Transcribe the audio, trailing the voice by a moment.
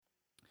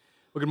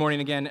Well, good morning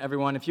again,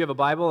 everyone. If you have a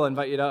Bible, I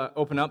invite you to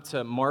open up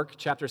to Mark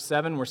chapter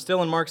 7. We're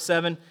still in Mark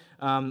 7,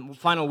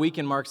 final week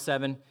in Mark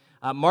 7.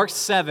 Mark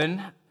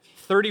 7,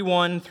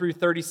 31 through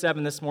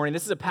 37 this morning.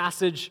 This is a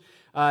passage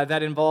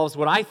that involves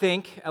what I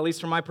think, at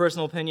least from my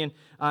personal opinion,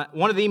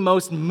 one of the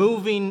most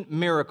moving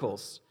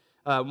miracles.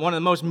 One of the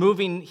most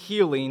moving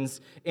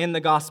healings in the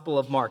Gospel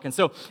of Mark. And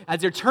so,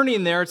 as you're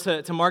turning there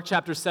to Mark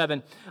chapter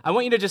 7, I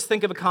want you to just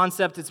think of a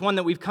concept. It's one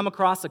that we've come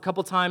across a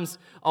couple times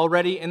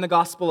already in the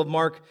Gospel of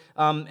Mark,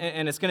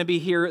 and it's going to be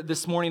here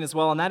this morning as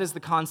well, and that is the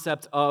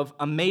concept of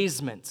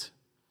amazement.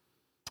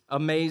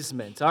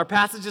 Amazement. Our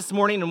passage this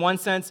morning, in one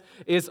sense,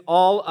 is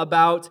all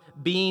about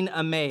being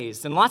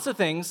amazed. And lots of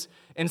things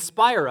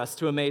inspire us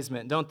to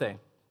amazement, don't they?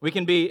 We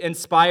can be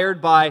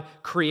inspired by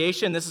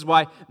creation. This is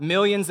why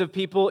millions of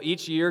people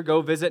each year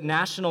go visit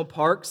national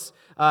parks,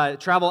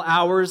 travel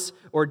hours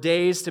or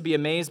days to be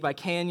amazed by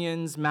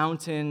canyons,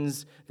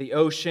 mountains, the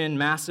ocean,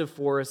 massive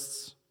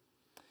forests.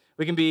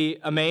 We can be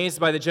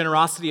amazed by the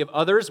generosity of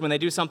others when they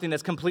do something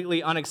that's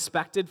completely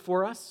unexpected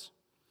for us.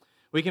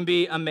 We can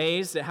be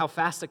amazed at how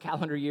fast a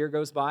calendar year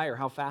goes by or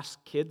how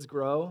fast kids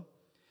grow.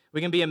 We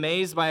can be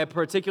amazed by a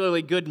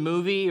particularly good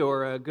movie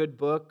or a good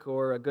book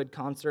or a good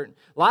concert.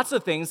 Lots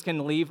of things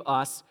can leave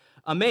us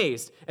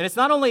amazed. And it's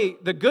not only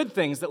the good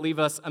things that leave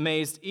us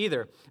amazed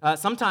either.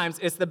 Sometimes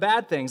it's the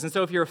bad things. And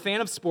so if you're a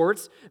fan of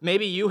sports,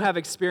 maybe you have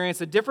experienced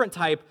a different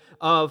type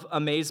of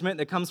amazement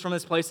that comes from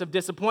this place of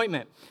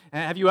disappointment.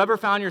 And have you ever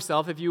found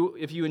yourself, if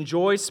you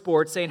enjoy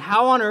sports, saying,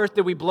 how on earth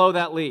did we blow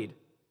that lead?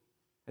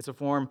 It's a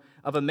form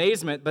of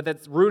amazement, but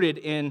that's rooted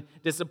in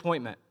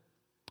disappointment.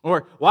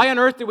 Or, why on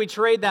earth did we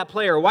trade that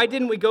player? Why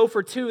didn't we go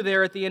for two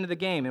there at the end of the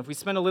game? If we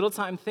spend a little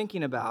time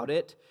thinking about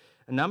it,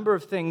 a number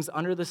of things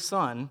under the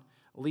sun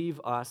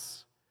leave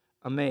us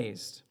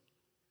amazed.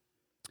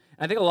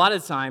 I think a lot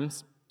of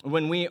times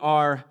when we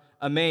are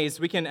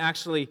amazed, we can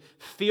actually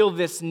feel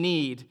this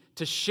need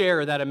to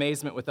share that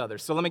amazement with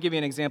others. So let me give you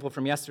an example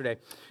from yesterday.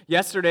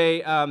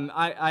 Yesterday,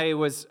 I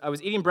was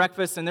eating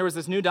breakfast, and there was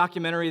this new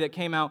documentary that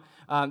came out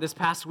this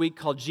past week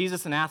called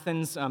Jesus in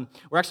Athens.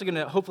 We're actually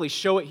going to hopefully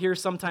show it here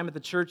sometime at the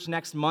church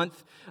next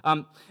month.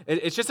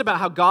 It's just about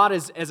how God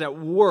is at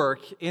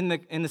work in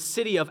the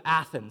city of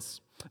Athens,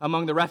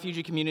 among the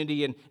refugee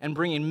community, and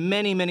bringing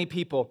many, many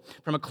people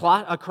from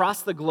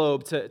across the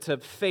globe to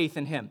faith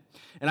in Him.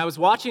 And I was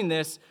watching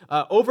this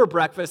over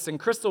breakfast, and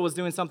Crystal was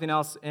doing something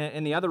else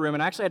in the other room,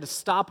 and I actually had to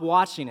stop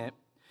watching it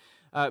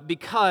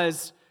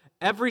because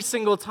every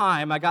single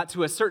time I got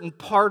to a certain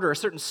part or a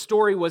certain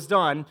story was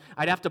done,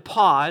 I'd have to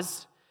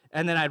pause,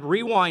 and then I'd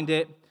rewind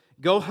it,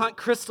 go hunt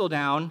Crystal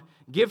down,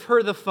 give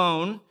her the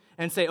phone,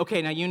 and say,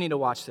 okay, now you need to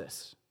watch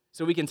this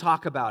so we can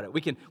talk about it.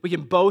 We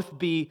can both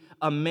be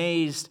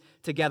amazed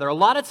together. A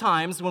lot of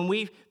times when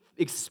we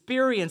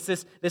experience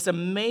this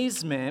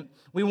amazement,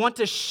 we want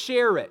to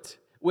share it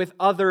with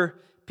other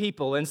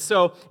people. And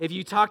so if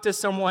you talk to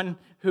someone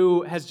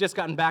who has just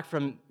gotten back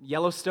from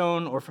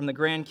Yellowstone or from the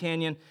Grand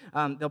Canyon,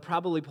 they'll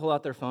probably pull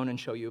out their phone and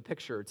show you a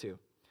picture or two.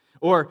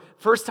 Or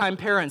first-time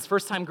parents,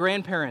 first-time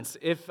grandparents,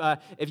 if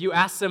you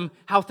ask them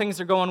how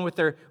things are going with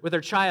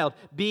their child,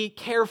 be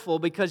careful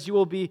because you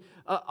will be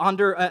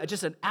under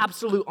just an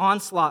absolute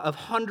onslaught of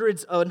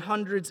hundreds and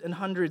hundreds and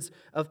hundreds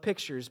of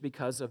pictures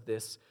because of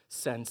this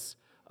sense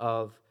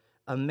of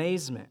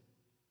amazement.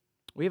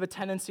 We have a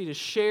tendency to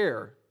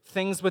share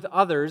things with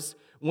others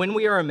when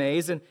we are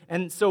amazed,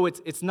 and so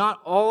it's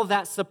not all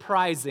that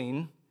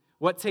surprising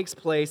what takes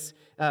place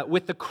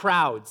with the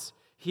crowds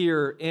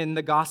here in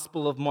the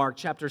Gospel of Mark,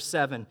 chapter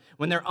 7,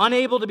 when they're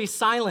unable to be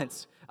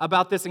silent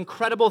about this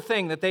incredible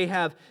thing that they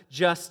have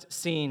just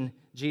seen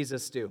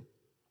Jesus do.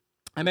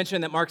 I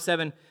mentioned that Mark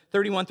 7,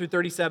 31 through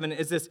 37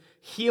 is this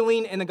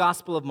healing in the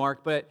Gospel of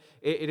Mark, but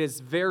it is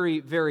very,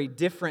 very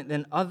different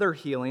than other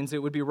healings.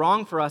 It would be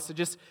wrong for us to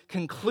just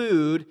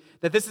conclude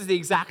that this is the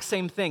exact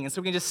same thing, and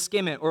so we can just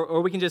skim it,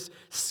 or we can just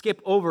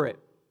skip over it.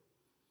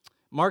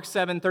 Mark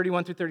 7,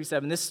 31 through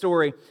 37, this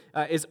story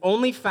is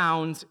only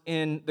found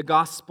in the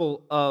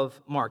Gospel of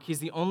Mark. He's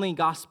the only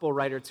gospel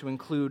writer to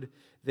include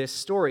this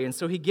story, and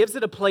so he gives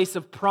it a place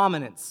of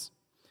prominence,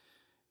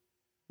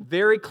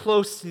 very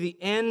close to the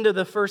end of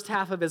the first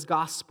half of his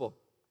gospel.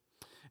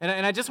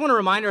 And I just want to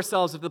remind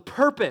ourselves of the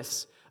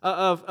purpose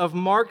of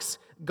Mark's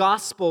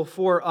gospel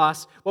for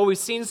us, what we've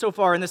seen so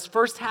far in this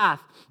first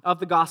half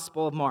of the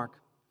Gospel of Mark.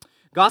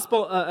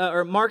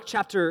 Mark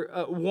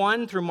chapter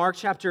 1 through Mark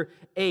chapter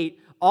 8,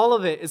 all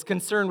of it is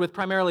concerned with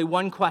primarily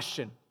one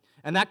question.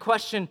 And that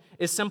question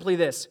is simply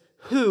this: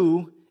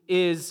 who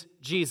is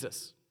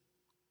Jesus?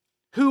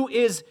 Who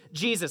is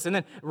Jesus? And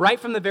then right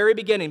from the very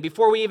beginning,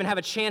 before we even have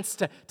a chance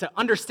to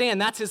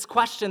understand that's his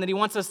question that he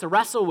wants us to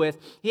wrestle with,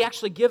 he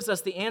actually gives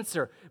us the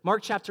answer.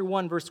 Mark chapter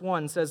 1, verse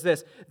 1 says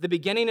this: the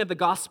beginning of the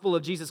gospel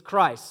of Jesus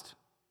Christ,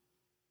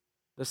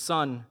 the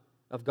Son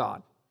of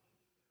God.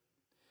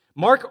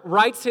 Mark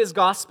writes his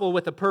gospel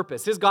with a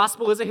purpose. His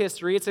gospel is a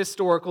history, it's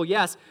historical,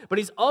 yes, but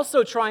he's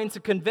also trying to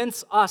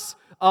convince us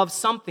of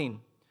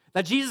something.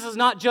 That Jesus is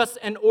not just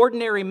an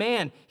ordinary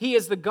man. He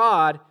is the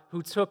God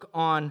who took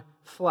on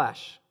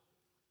flesh.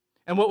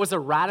 And what was a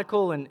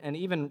radical and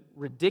even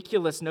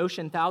ridiculous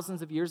notion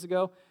thousands of years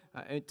ago,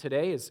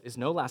 today is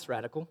no less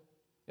radical.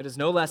 It is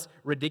no less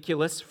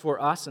ridiculous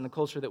for us in the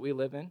culture that we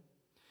live in.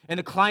 In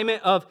the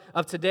climate of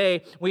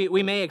today,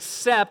 we may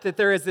accept that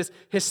there is this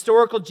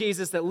historical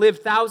Jesus that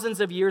lived thousands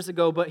of years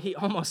ago, but he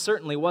almost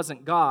certainly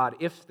wasn't God,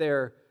 if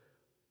there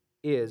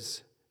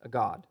is a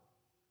God.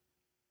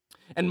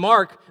 And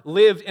Mark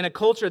lived in a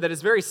culture that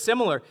is very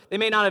similar. They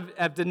may not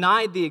have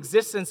denied the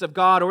existence of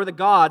God or the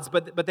gods,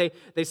 but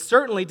they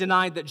certainly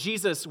denied that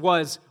Jesus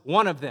was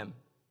one of them.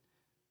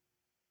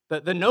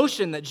 The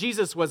notion that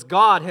Jesus was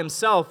God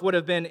himself would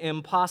have been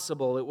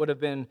impossible. It would have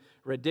been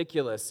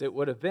ridiculous. It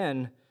would have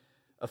been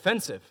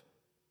offensive.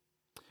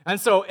 And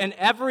so in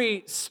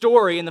every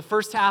story in the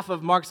first half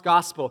of Mark's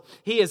gospel,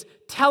 he is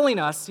telling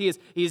us, he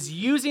is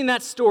using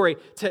that story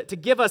to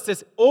give us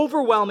this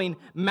overwhelming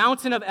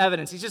mountain of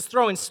evidence. He's just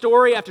throwing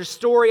story after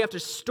story after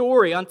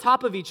story on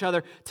top of each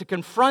other to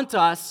confront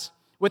us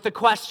with the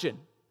question,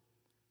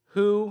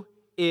 who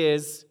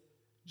is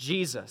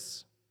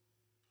Jesus?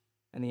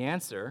 And the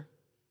answer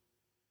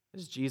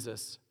is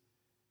Jesus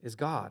is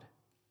God.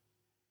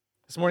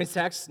 This morning's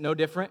text, no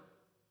different.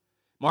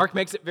 Mark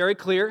makes it very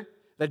clear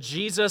that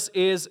Jesus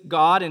is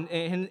God. And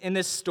in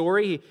this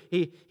story,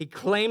 he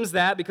claims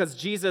that because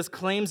Jesus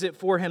claims it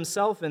for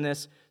himself in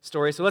this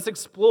story. So let's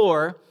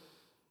explore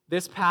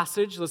this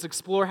passage. Let's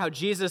explore how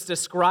Jesus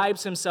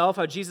describes himself,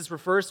 how Jesus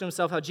refers to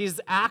himself, how Jesus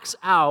acts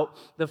out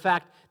the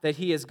fact that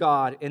he is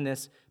God in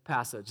this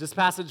passage. This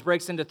passage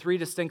breaks into three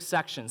distinct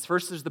sections.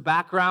 First, there's the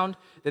background,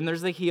 then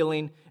there's the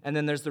healing, and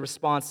then there's the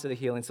response to the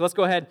healing. So let's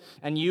go ahead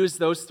and use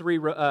those three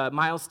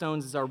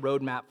milestones as our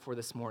roadmap for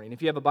this morning.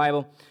 If you have a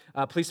Bible,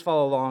 please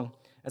follow along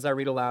as I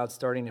read aloud,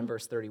 starting in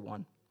verse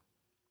 31.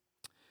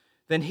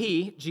 Then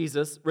he,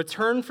 Jesus,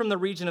 returned from the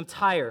region of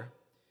Tyre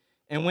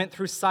and went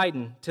through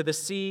Sidon to the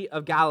Sea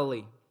of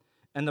Galilee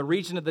and the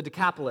region of the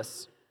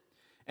Decapolis.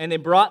 And they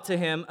brought to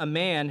him a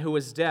man who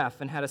was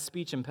deaf and had a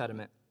speech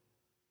impediment.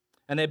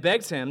 And they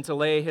begged him to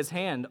lay his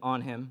hand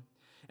on him.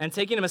 And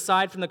taking him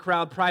aside from the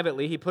crowd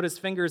privately, he put his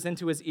fingers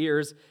into his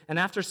ears, and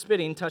after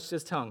spitting, touched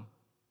his tongue.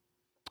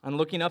 And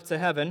looking up to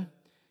heaven,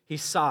 he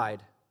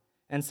sighed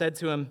and said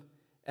to him,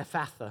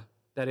 Ephphatha,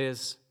 that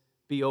is,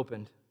 be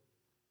opened.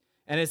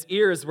 And his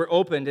ears were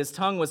opened, his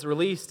tongue was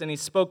released, and he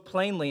spoke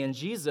plainly. And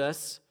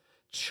Jesus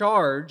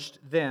charged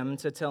them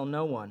to tell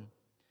no one.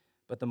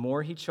 But the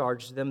more he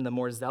charged them, the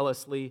more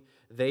zealously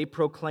they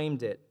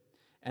proclaimed it.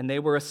 And they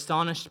were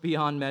astonished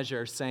beyond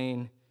measure,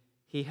 saying,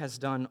 he has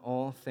done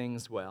all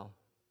things well.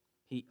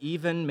 He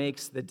even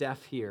makes the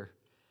deaf hear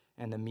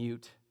and the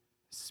mute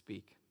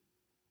speak.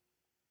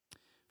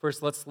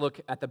 First, let's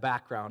look at the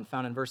background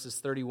found in verses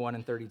 31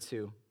 and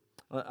 32.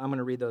 I'm going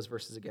to read those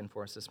verses again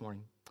for us this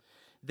morning.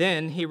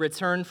 Then he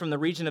returned from the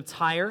region of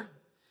Tyre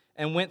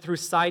and went through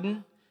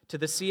Sidon to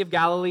the Sea of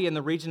Galilee in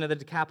the region of the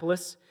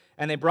Decapolis.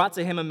 And they brought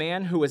to him a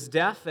man who was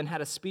deaf and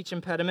had a speech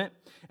impediment,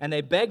 and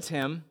they begged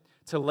him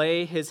to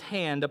lay his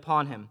hand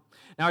upon him.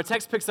 Now, our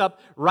text picks up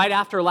right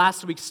after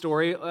last week's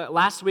story.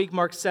 Last week,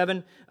 Mark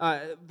 7,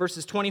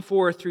 verses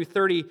 24 through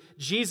 30,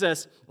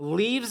 Jesus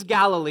leaves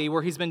Galilee,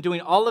 where he's been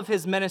doing all of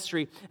his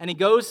ministry, and he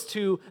goes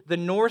to the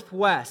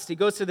northwest. He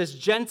goes to this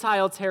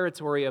Gentile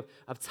territory of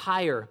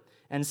Tyre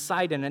and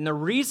Sidon. And the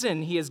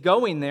reason he is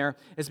going there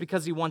is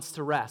because he wants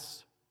to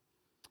rest.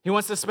 He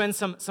wants to spend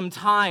some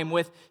time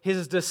with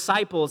his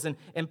disciples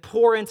and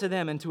pour into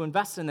them and to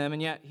invest in them,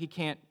 and yet he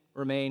can't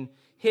remain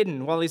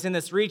hidden. While he's in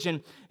this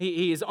region,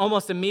 he is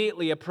almost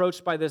immediately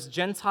approached by this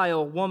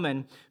Gentile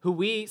woman who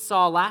we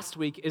saw last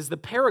week is the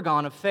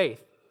paragon of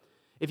faith.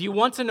 If you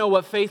want to know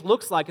what faith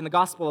looks like in the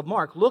Gospel of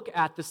Mark, look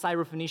at the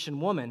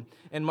Syrophoenician woman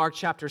in Mark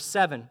chapter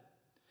 7.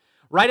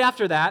 Right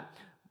after that,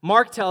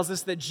 Mark tells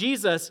us that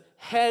Jesus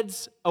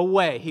heads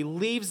away. He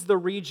leaves the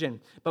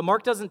region. But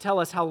Mark doesn't tell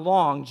us how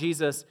long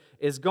Jesus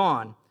is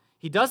gone.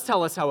 He does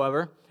tell us,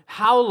 however,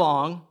 how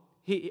long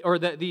the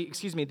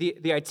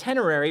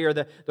itinerary or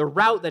the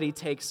route that he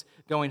takes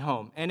going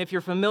home. And if you're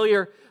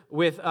familiar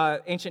with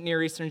ancient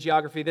Near Eastern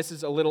geography, this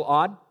is a little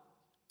odd.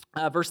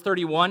 Verse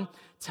 31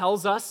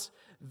 tells us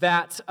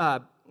that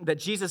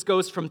Jesus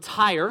goes from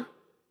Tyre,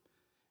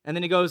 and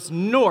then he goes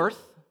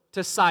north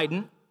to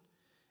Sidon,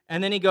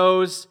 and then he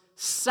goes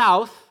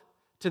south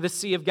to the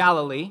Sea of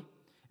Galilee,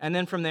 and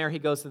then from there he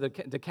goes to the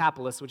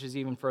Decapolis, which is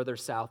even further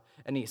south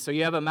and east. So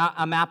you have a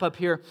map up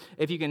here.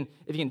 If you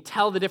can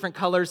tell the different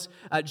colors,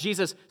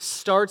 Jesus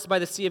starts by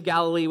the Sea of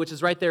Galilee, which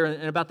is right there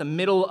in about the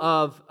middle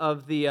of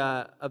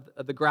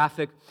the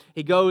graphic.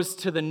 He goes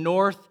to the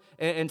north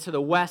and to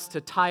the west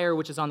to Tyre,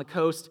 which is on the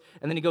coast,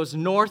 and then he goes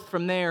north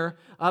from there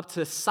up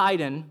to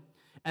Sidon,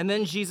 and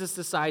then Jesus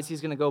decides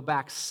he's going to go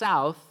back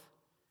south.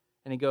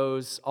 And he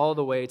goes all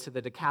the way to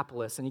the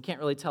Decapolis. And you can't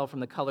really tell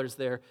from the colors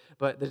there,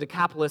 but the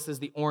Decapolis is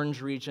the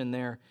orange region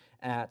there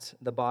at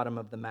the bottom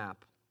of the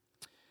map.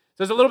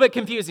 So it's a little bit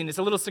confusing. It's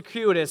a little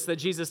circuitous that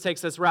Jesus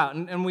takes this route.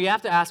 And we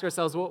have to ask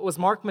ourselves, was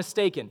Mark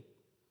mistaken?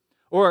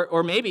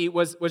 Or maybe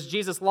was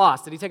Jesus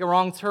lost? Did he take a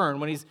wrong turn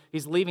when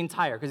he's leaving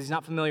Tyre because he's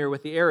not familiar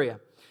with the area?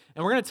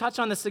 And we're going to touch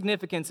on the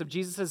significance of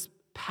Jesus'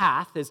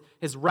 path,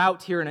 his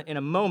route here in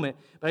a moment.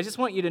 But I just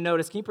want you to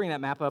notice, can you bring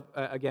that map up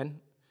again?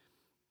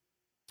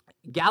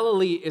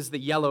 Galilee is the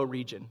yellow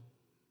region.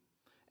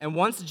 And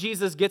once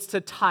Jesus gets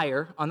to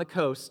Tyre on the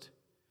coast,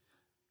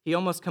 he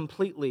almost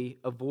completely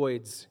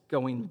avoids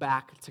going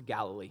back to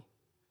Galilee.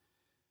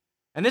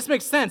 And this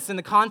makes sense in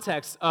the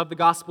context of the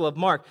Gospel of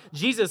Mark.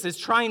 Jesus is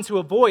trying to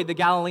avoid the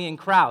Galilean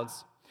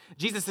crowds.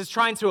 Jesus is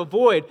trying to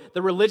avoid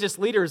the religious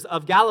leaders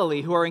of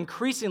Galilee who are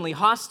increasingly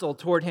hostile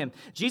toward him.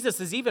 Jesus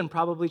is even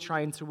probably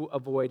trying to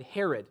avoid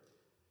Herod,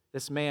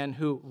 this man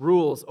who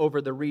rules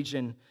over the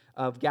region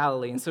of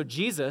Galilee. And so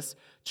Jesus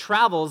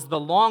travels the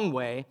long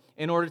way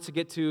in order to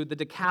get to the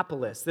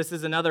Decapolis. This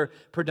is another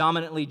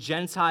predominantly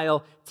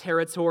Gentile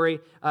territory.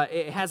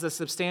 It has a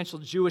substantial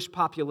Jewish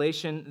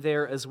population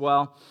there as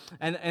well.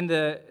 And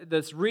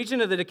this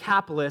region of the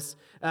Decapolis,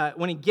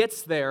 when he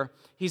gets there,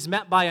 he's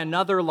met by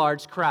another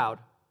large crowd.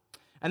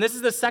 And this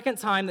is the second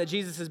time that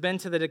Jesus has been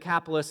to the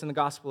Decapolis in the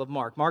Gospel of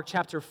Mark. Mark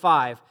chapter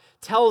 5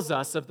 tells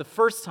us of the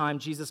first time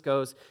Jesus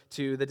goes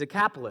to the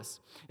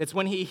Decapolis. It's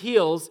when he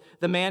heals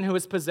the man who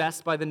is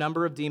possessed by the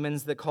number of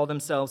demons that call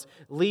themselves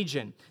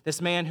Legion, this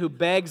man who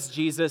begs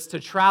Jesus to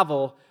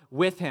travel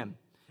with him.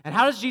 And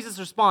how does Jesus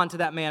respond to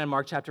that man in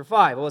Mark chapter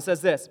 5? Well, it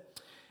says this,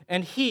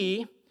 "And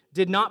he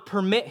did not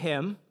permit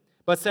him,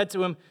 but said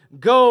to him,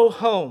 'Go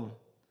home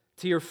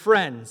to your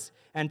friends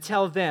and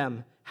tell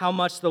them how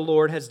much the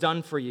Lord has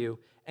done for you,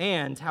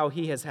 and how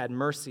he has had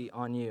mercy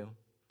on you.'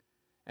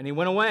 And he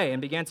went away and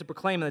began to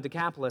proclaim in the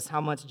Decapolis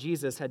how much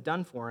Jesus had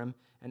done for him,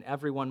 and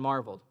everyone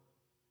marveled."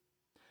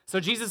 So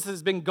Jesus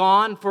has been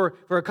gone for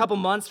a couple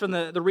months from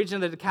the region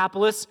of the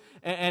Decapolis,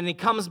 and he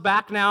comes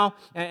back now,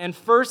 and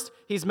first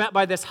he's met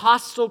by this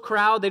hostile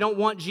crowd. They don't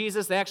want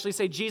Jesus. They actually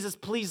say, "Jesus,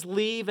 please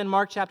leave," in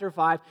Mark chapter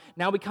 5.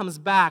 Now he comes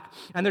back,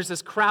 and there's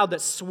this crowd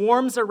that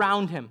swarms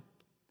around him.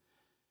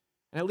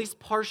 And at least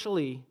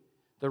partially,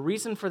 the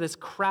reason for this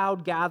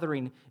crowd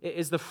gathering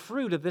is the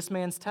fruit of this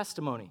man's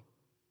testimony.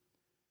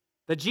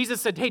 That Jesus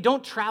said, "Hey,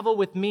 don't travel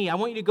with me. I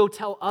want you to go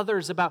tell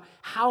others about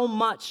how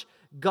much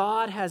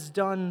God has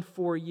done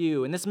for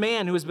you." And this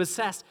man who is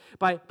beset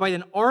by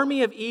an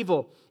army of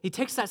evil, he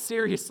takes that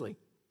seriously.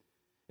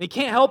 He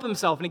can't help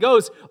himself, and he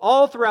goes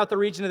all throughout the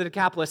region of the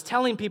Decapolis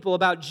telling people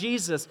about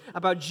Jesus,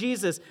 about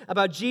Jesus,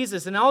 about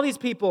Jesus. And all these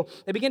people,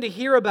 they begin to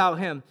hear about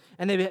him,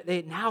 and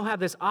they now have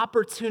this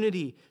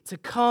opportunity to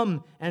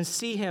come and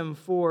see him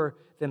for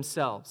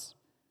themselves.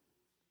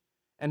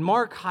 And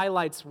Mark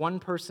highlights one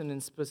person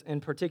in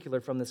particular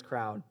from this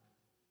crowd,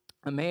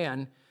 a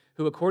man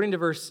who, according to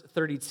verse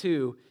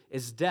 32,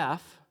 is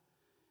deaf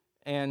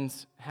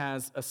and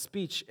has a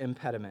speech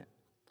impediment.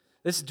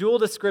 This dual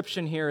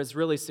description here is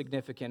really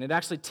significant. It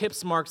actually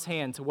tips Mark's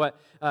hand to what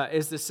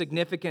is the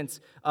significance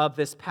of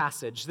this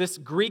passage. This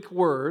Greek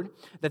word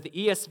that the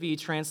ESV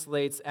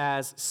translates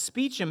as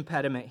speech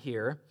impediment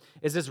here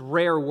is this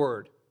rare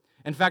word.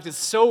 In fact, it's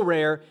so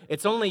rare,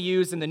 it's only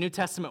used in the New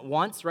Testament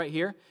once, right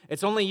here.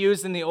 It's only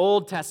used in the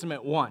Old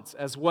Testament once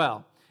as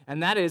well.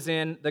 And that is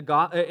in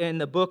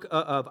the book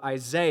of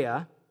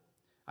Isaiah,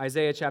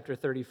 Isaiah chapter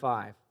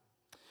 35.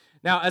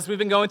 Now, as we've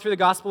been going through the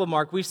Gospel of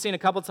Mark, we've seen a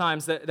couple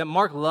times that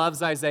Mark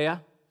loves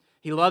Isaiah.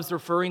 He loves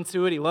referring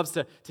to it. He loves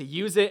to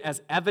use it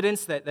as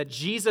evidence that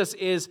Jesus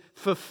is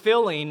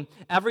fulfilling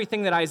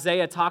everything that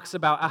Isaiah talks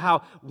about, how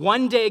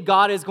one day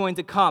God is going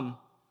to come.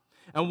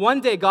 And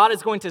one day God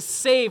is going to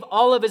save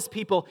all of his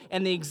people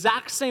in the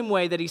exact same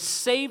way that he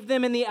saved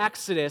them in the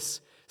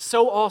Exodus.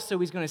 So also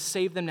he's going to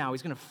save them now.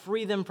 He's going to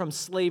free them from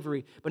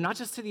slavery, but not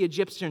just to the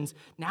Egyptians.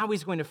 Now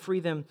he's going to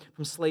free them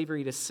from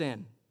slavery to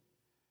sin.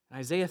 In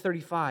Isaiah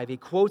 35, he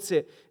quotes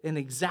it in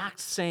the exact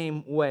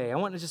same way. I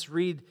want to just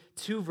read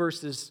two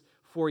verses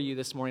for you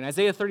this morning.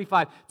 Isaiah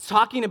 35,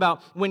 talking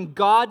about when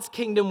God's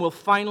kingdom will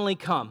finally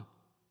come.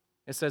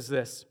 It says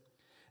this,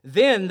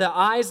 "Then the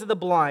eyes of the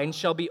blind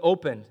shall be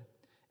opened,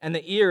 and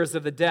the ears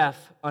of the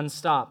deaf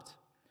unstopped.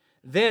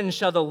 Then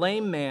shall the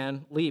lame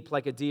man leap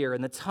like a deer,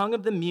 and the tongue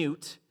of the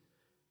mute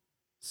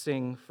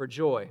sing for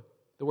joy."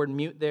 The word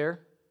mute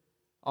there,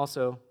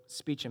 also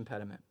speech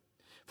impediment.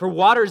 "For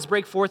waters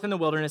break forth in the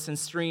wilderness and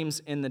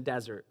streams in the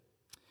desert."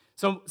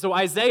 So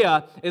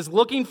Isaiah is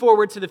looking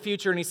forward to the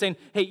future, and he's saying,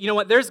 hey, you know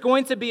what? There's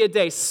going to be a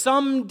day.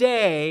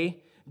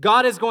 Someday,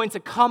 God is going to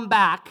come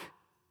back,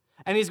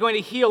 and he's going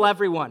to heal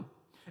everyone.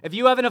 If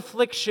you have an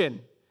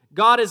affliction,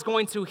 God is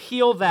going to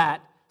heal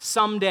that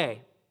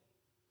someday.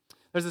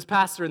 There's this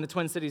pastor in the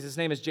Twin Cities. His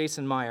name is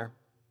Jason Meyer.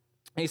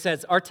 And he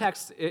says, our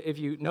text, if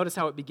you notice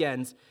how it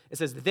begins, it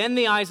says, "Then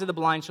the eyes of the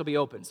blind shall be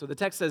opened." So the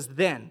text says,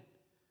 then.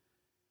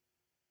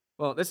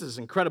 Well, this is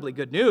incredibly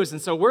good news,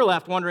 and so we're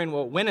left wondering,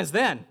 well, when is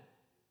then?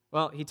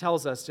 Well, he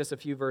tells us just a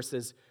few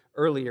verses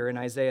earlier in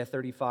Isaiah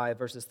 35,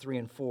 verses 3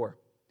 and 4.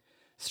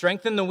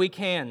 "Strengthen the weak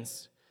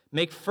hands,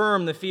 make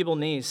firm the feeble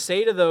knees.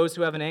 Say to those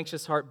who have an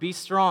anxious heart, be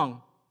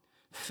strong.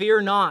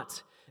 Fear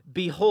not.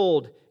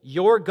 Behold,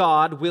 your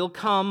God will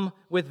come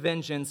with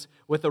vengeance,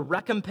 with the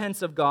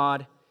recompense of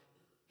God.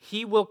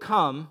 He will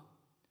come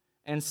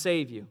and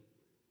save you."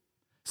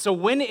 So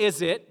when is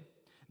it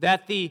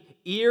that the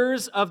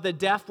ears of the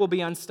deaf will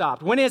be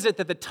unstopped? When is it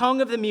that the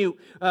tongue of the mute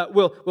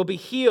will be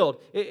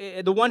healed?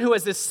 The one who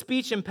has this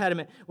speech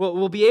impediment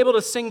will be able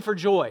to sing for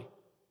joy.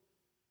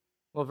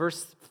 Well,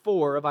 verse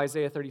 4 of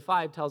Isaiah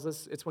 35 tells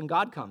us it's when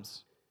God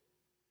comes.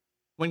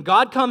 When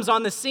God comes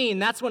on the scene,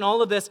 that's when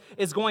all of this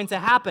is going to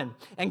happen.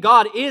 And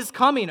God is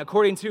coming,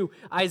 according to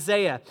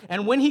Isaiah.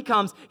 And when he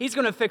comes, he's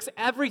going to fix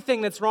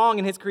everything that's wrong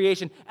in his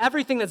creation,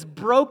 everything that's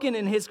broken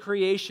in his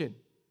creation.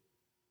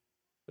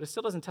 But it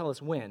still doesn't tell us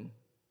when.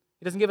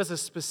 He doesn't give us a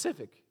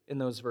specific in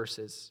those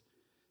verses.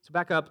 So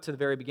back up to the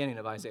very beginning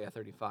of Isaiah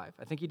 35.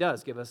 I think he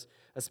does give us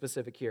a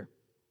specific here.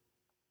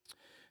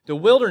 The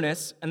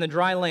wilderness and the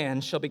dry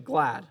land shall be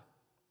glad.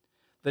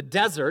 The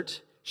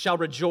desert shall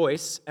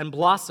rejoice and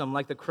blossom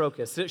like the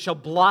crocus. It shall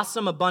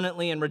blossom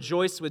abundantly and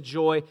rejoice with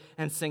joy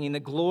and singing. The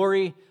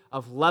glory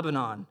of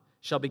Lebanon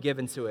shall be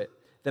given to it,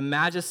 the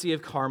majesty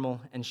of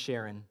Carmel and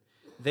Sharon.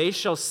 They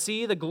shall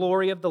see the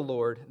glory of the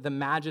Lord, the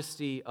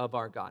majesty of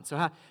our God.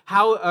 So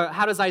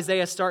how does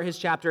Isaiah start his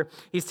chapter?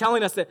 He's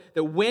telling us that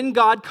when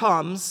God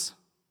comes,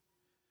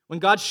 when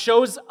God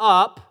shows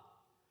up,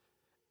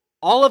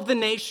 all of the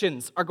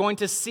nations are going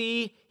to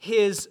see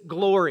his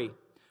glory.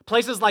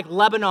 Places like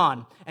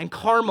Lebanon and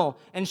Carmel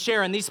and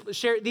Sharon, these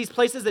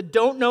places that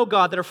don't know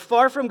God, that are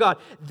far from God,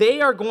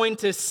 they are going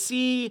to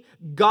see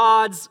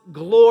God's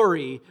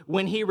glory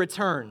when he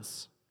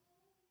returns.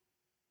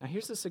 Now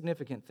here's the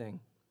significant thing.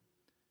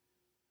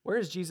 Where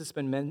has Jesus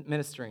been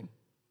ministering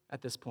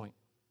at this point?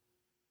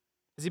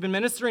 Has he been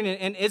ministering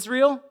in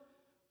Israel,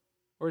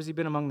 or has he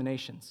been among the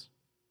nations?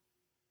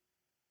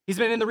 He's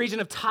been in the region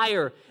of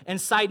Tyre and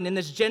Sidon, in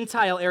this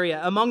Gentile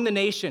area, among the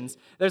nations.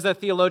 There's a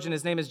theologian,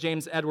 his name is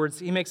James Edwards.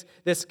 He makes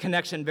this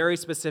connection very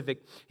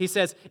specific. He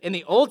says, in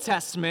the Old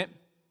Testament,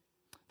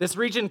 this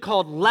region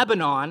called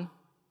Lebanon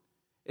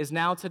is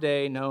now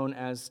today known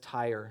as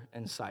Tyre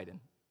and Sidon.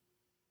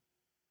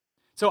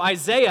 So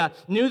Isaiah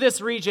knew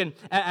this region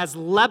as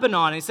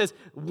Lebanon. And he says,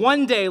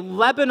 one day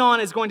Lebanon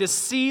is going to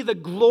see the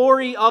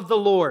glory of the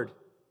Lord.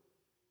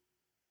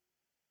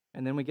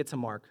 And then we get to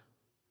Mark.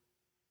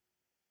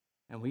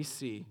 And we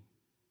see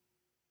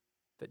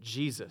that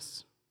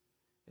Jesus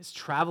is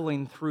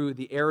traveling through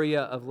the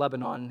area of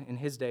Lebanon in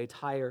his day,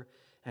 Tyre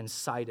and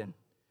Sidon.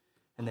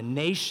 And the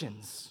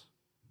nations,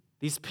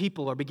 these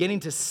people are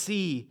beginning to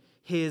see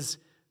his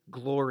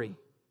glory.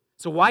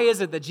 So why is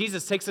it that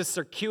Jesus takes a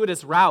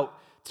circuitous route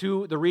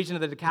to the region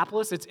of the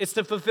Decapolis? It's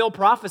to fulfill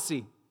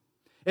prophecy.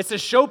 It's to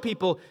show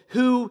people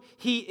who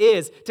he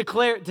is, to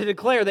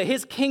declare that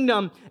his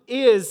kingdom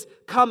is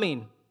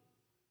coming.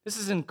 This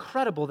is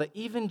incredible that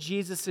even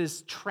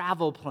Jesus'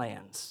 travel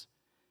plans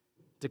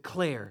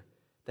declare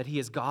that he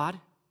is God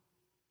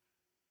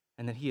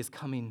and that he is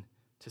coming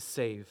to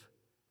save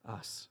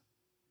us.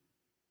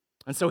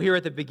 And so here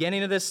at the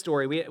beginning of this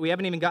story, we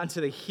haven't even gotten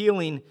to the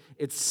healing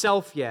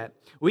itself yet.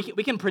 We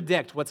can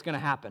predict what's going to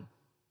happen.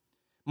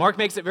 Mark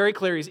makes it very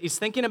clear. He's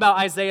thinking about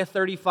Isaiah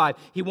 35.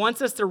 He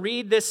wants us to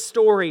read this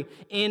story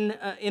in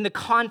the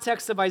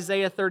context of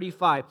Isaiah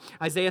 35.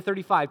 Isaiah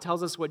 35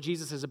 tells us what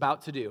Jesus is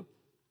about to do.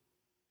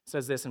 It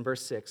says this in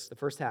verse 6, the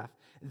first half.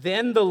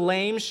 Then the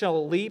lame man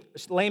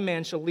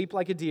shall leap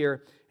like a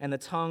deer, and the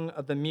tongue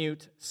of the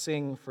mute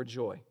sing for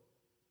joy.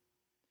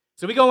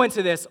 So we go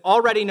into this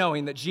already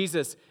knowing that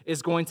Jesus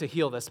is going to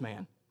heal this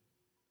man.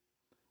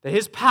 That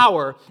his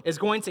power is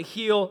going to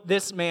heal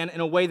this man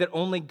in a way that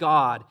only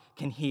God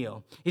can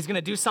heal. He's going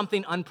to do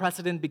something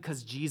unprecedented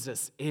because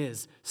Jesus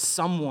is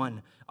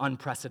someone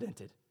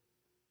unprecedented.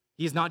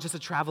 He is not just a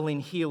traveling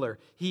healer.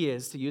 He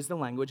is, to use the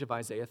language of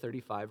Isaiah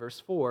 35,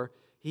 verse 4,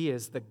 he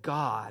is the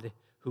God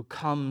who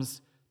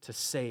comes to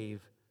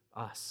save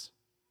us.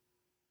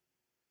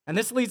 And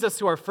this leads us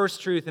to our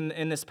first truth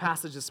in this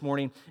passage this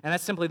morning, and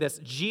that's simply this.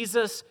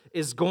 Jesus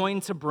is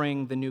going to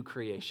bring the new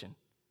creation.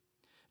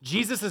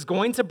 Jesus is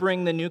going to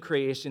bring the new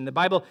creation. The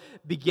Bible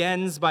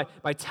begins by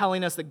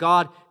telling us that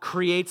God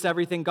creates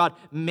everything. God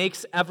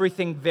makes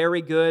everything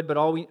very good, but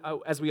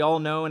as we all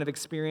know and have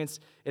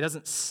experienced, it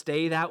doesn't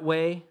stay that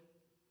way.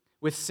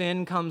 With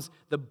sin comes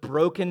the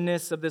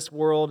brokenness of this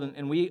world,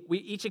 and we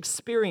each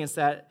experience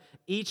that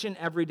each and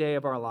every day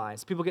of our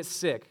lives. People get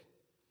sick.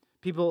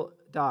 People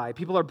die.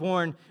 People are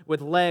born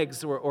with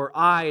legs or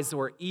eyes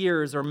or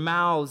ears or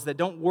mouths that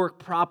don't work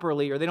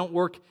properly or they don't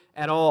work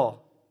at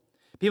all.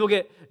 People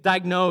get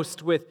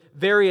diagnosed with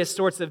various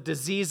sorts of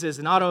diseases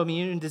and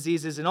autoimmune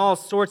diseases and all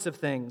sorts of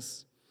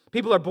things.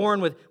 People are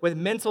born with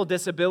mental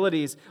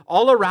disabilities.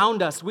 All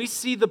around us, we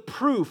see the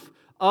proof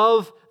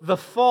of the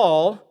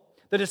fall,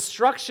 the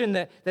destruction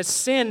that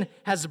sin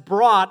has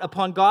brought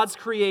upon God's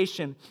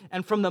creation.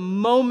 And from the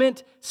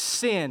moment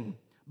sin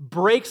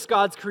breaks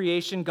God's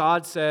creation,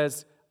 God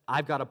says,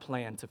 I've got a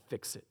plan to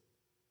fix it.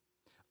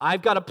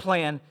 I've got a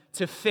plan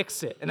to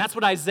fix it. And that's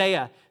what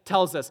Isaiah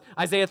tells us.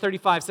 Isaiah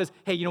 35 says,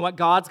 hey, you know what?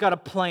 God's got a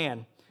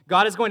plan.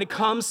 God is going to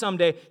come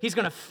someday. He's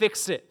going to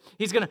fix it.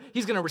 He's going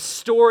to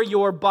restore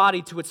your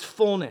body to its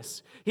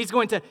fullness. He's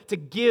going to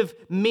give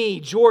me,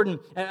 Jordan,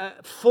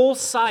 full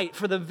sight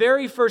for the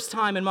very first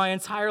time in my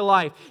entire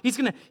life. He's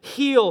going to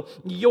heal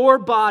your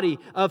body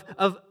of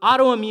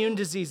autoimmune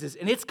diseases,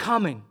 and it's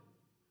coming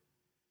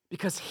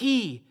because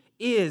He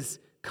is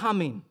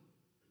coming.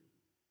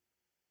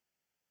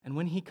 And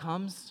when He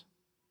comes,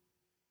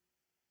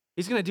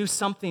 He's going to do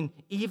something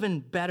even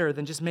better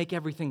than just make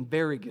everything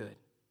very good.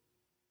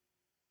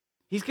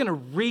 He's going to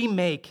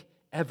remake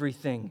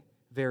everything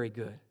very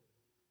good.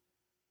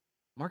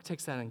 Mark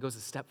takes that and goes a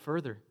step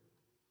further.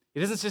 He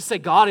doesn't just say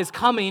God is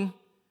coming.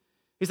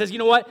 He says, you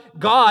know what?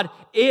 God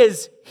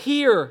is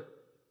here.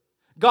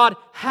 God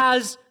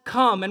has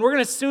come. And we're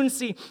going to soon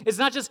see it's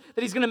not just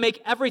that He's going to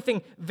make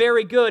everything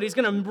very good. He's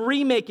going to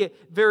remake it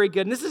very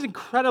good. And this is an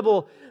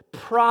incredible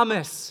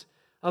promise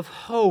of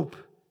hope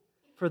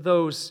for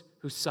those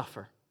who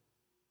suffer.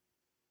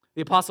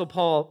 The Apostle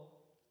Paul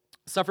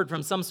suffered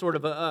from some sort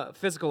of a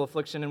physical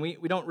affliction, and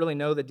we don't really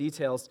know the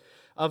details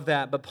of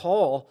that. But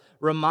Paul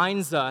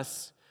reminds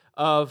us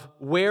of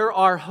where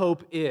our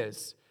hope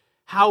is,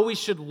 how we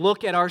should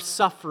look at our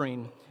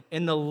suffering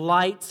in the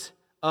light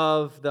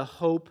of the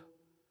hope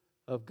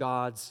of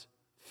God's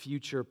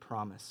future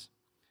promise.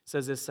 It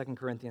says this, 2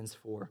 Corinthians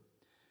 4.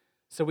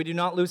 So we do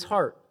not lose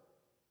heart.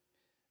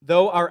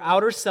 Though our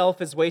outer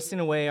self is wasting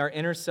away, our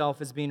inner self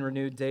is being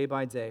renewed day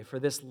by day. For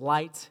this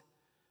light,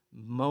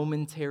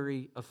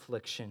 momentary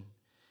affliction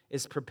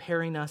is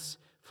preparing us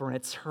for an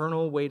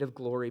eternal weight of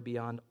glory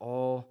beyond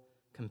all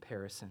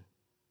comparison.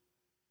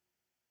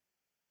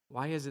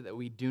 Why is it that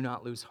we do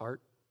not lose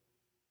heart?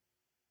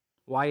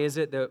 Why is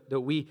it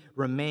that we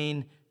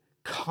remain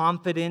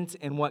confident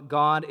in what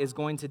God is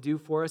going to do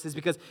for us? Is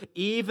because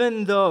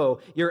even though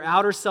your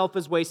outer self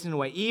is wasting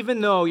away,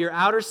 even though your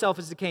outer self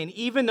is decaying,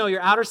 even though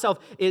your outer self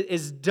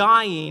is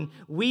dying,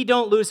 we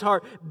don't lose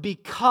heart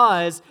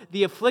because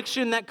the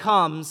affliction that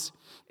comes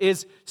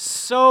is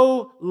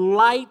so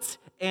light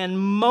and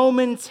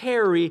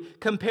momentary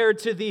compared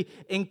to the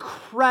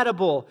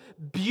incredible,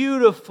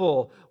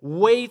 beautiful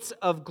weight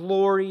of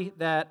glory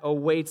that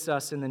awaits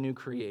us in the new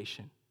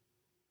creation.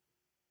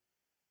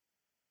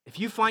 If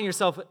you find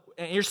yourself,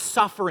 and you're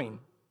suffering,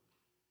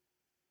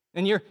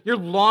 and you're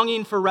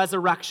longing for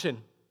resurrection,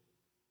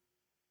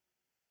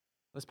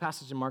 this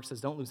passage in Mark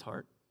says, don't lose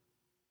heart.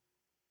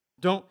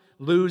 Don't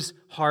lose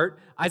heart.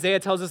 Isaiah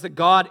tells us that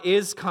God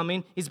is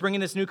coming. He's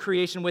bringing this new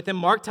creation with Him.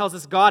 Mark tells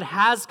us God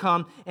has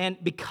come,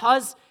 and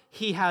because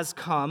He has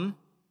come,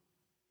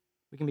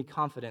 we can be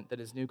confident that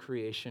His new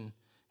creation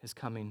is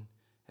coming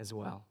as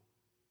well.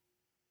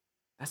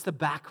 That's the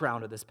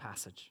background of this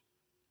passage.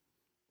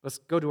 Let's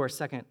go to our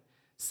second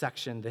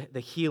section, the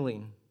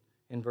healing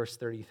in verse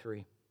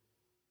 33.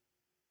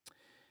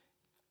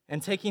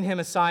 And taking him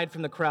aside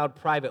from the crowd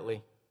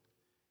privately,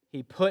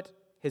 He put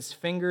His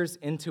fingers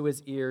into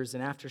his ears,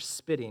 and after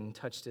spitting,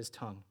 touched his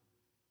tongue.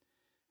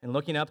 And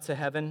looking up to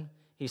heaven,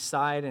 He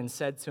sighed and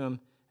said to him,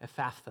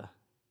 Ephphatha,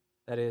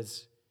 that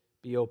is,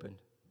 be opened.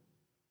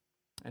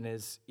 And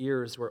his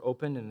ears were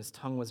opened, and his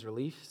tongue was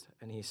released,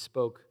 and he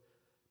spoke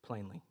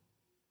plainly.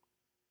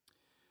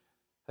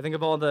 I think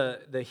of all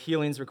the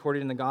healings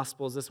recorded in the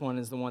Gospels, this one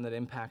is the one that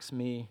impacts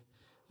me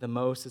the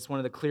most. It's one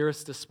of the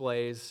clearest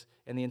displays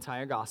in the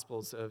entire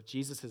Gospels of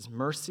Jesus'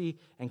 mercy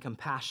and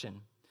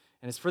compassion.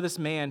 And it's for this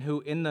man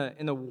who, in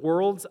the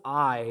world's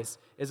eyes,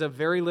 is of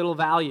very little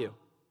value.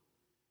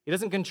 He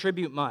doesn't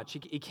contribute much.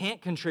 He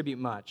can't contribute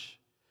much.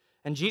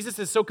 And Jesus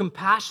is so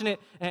compassionate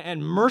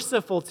and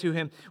merciful to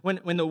him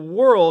when the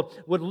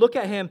world would look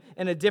at him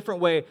in a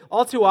different way.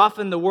 All too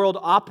often, the world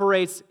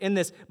operates in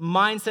this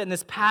mindset, in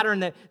this pattern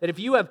that if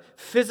you have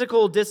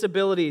physical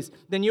disabilities,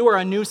 then you are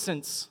a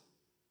nuisance.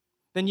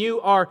 Then you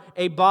are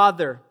a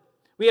bother.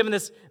 We have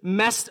this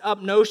messed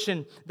up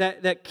notion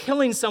that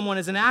killing someone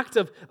is an act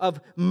of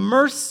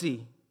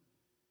mercy.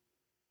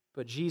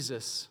 But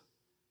Jesus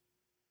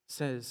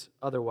says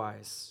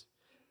otherwise.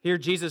 Here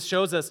Jesus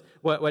shows us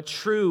what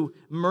true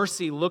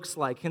mercy looks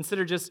like.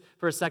 Consider just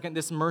for a second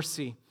this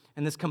mercy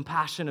and this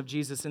compassion of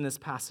Jesus in this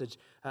passage.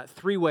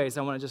 3 ways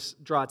I want to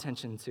just draw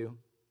attention to.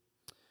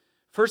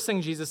 First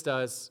thing Jesus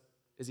does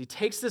is He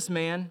takes this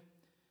man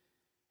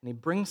and He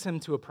brings him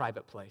to a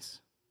private place.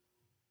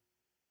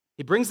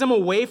 He brings him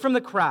away from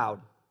the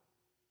crowd.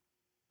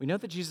 We know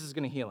that Jesus is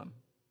going to heal him.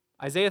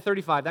 Isaiah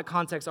 35, that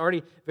context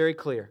already very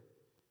clear.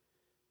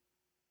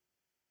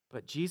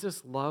 But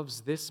Jesus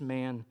loves this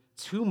man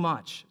too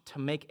much to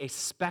make a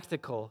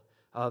spectacle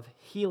of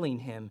healing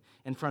him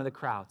in front of the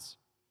crowds.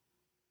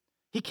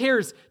 He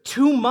cares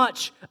too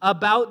much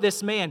about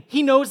this man.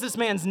 He knows this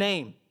man's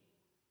name.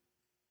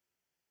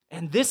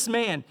 And this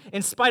man,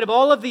 in spite of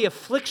all of the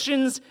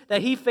afflictions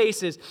that he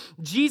faces,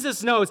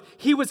 Jesus knows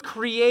he was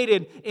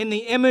created in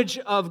the image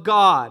of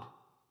God.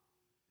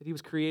 That he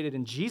was created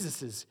in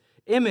Jesus'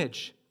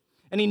 image.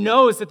 And he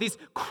knows that these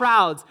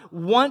crowds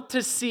want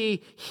to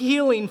see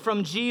healing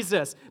from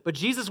Jesus, but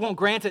Jesus won't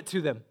grant it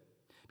to them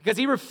because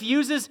He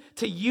refuses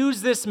to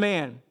use this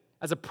man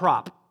as a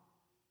prop.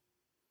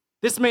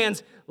 This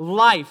man's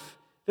life,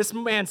 This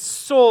man's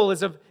soul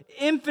is of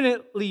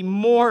infinitely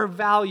more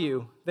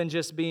value than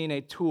just being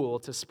a tool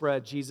to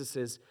spread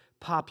Jesus'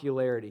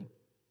 popularity.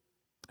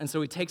 And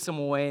so he takes him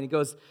away and he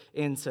goes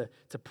into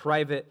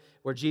private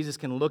where Jesus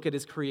can look at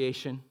his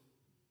creation,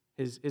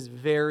 his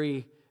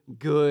very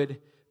good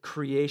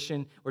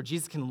creation, where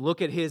Jesus can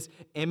look at his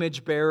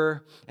image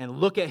bearer and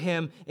look at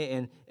him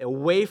and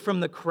away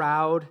from the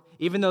crowd.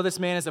 Even though this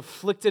man is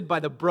afflicted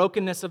by the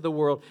brokenness of the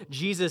world,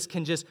 Jesus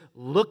can just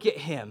look at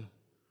him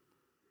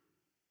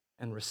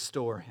and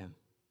restore him.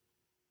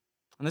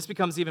 And this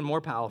becomes even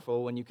more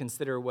powerful when you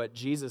consider what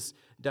Jesus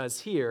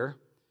does here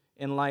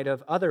in light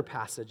of other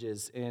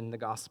passages in the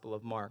Gospel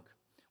of Mark.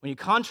 When you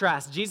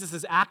contrast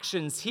Jesus'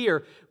 actions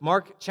here,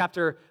 Mark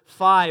chapter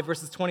 5,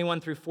 verses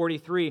 21 through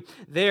 43,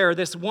 there,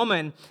 this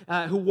woman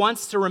who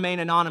wants to remain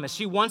anonymous,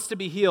 she wants to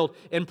be healed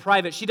in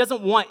private. She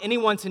doesn't want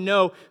anyone to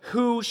know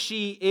who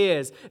she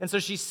is. And so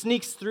she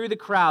sneaks through the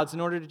crowds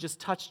in order to just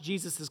touch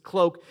Jesus'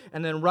 cloak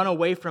and then run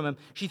away from him.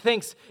 She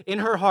thinks in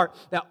her heart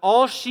that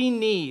all she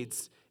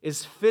needs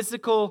is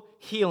physical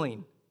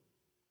healing,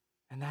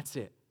 and that's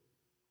it.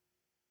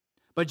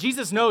 But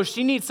Jesus knows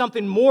she needs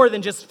something more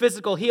than just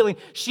physical healing.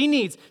 She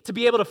needs to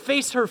be able to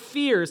face her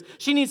fears.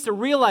 She needs to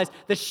realize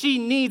that she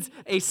needs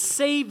a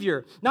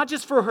Savior, not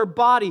just for her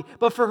body,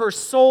 but for her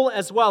soul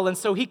as well. And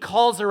so he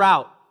calls her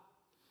out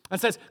and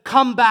says,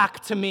 "Come back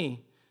to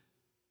me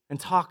and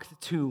talk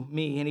to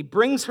me." And he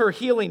brings her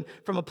healing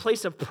from a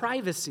place of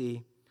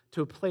privacy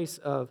to a place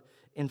of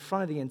in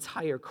front of the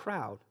entire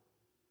crowd.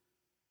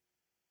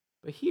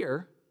 But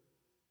here,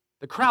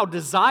 the crowd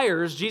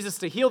desires Jesus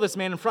to heal this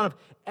man in front of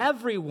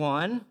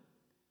everyone,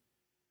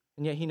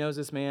 and yet he knows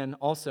this man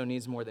also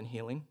needs more than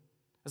healing.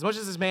 As much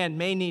as this man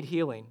may need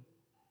healing,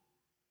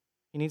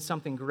 he needs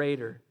something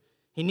greater.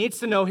 He needs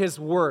to know his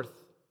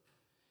worth.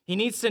 He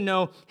needs to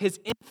know his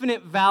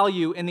infinite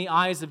value in the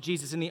eyes of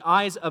Jesus, in the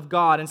eyes of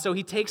God. And so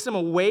he takes him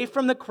away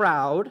from the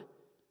crowd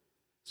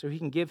so he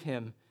can give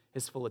him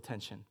his full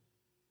attention.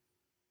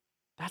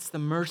 That's the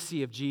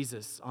mercy of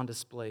Jesus on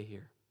display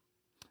here.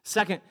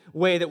 Second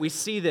way that we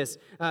see this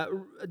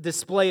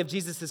display of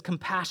Jesus'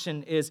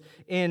 compassion is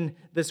in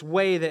this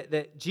way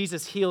that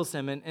Jesus heals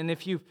him. And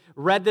if you've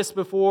read this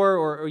before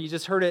or you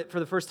just heard it for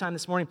the first time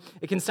this morning,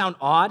 it can sound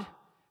odd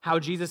how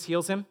Jesus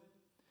heals him.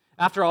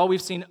 After all,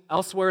 we've seen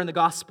elsewhere in the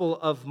Gospel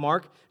of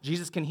Mark,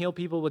 Jesus can heal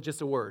people with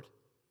just a word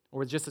or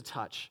with just a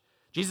touch.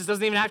 Jesus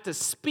doesn't even have to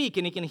speak,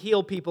 and he can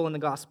heal people in the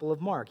Gospel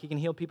of Mark. He can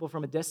heal people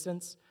from a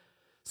distance.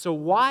 So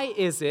why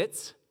is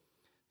it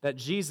that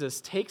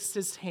Jesus takes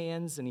his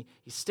hands and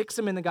he sticks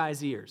them in the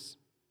guy's ears?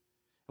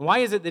 And why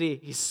is it that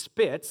he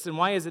spits, and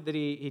why is it that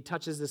he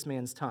touches this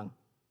man's tongue?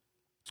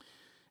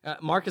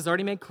 Mark has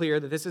already made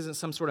clear that this isn't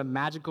some sort of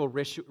magical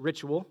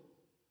ritual.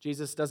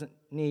 Jesus doesn't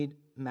need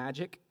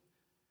magic.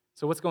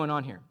 So what's going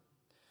on here?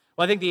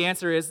 Well, I think the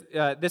answer is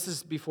this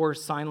is before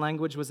sign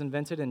language was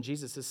invented, and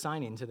Jesus is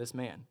signing to this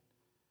man.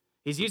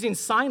 He's using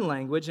sign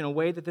language in a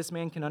way that this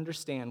man can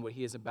understand what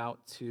he is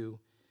about to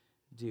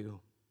do.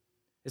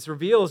 This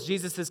reveals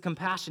Jesus'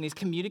 compassion. He's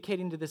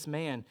communicating to this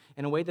man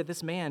in a way that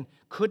this man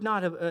could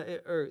not have,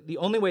 or the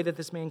only way that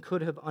this man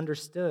could have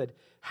understood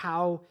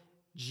how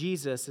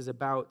Jesus is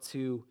about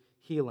to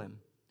heal him.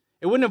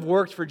 It wouldn't have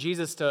worked for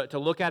Jesus to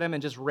look at him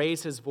and just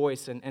raise his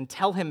voice and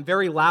tell him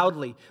very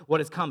loudly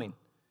what is coming.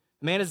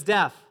 The man is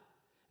deaf.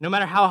 No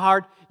matter how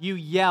hard you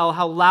yell,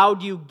 how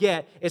loud you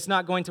get, it's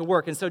not going to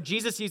work. And so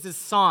Jesus uses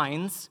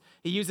signs,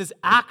 he uses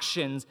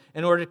actions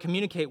in order to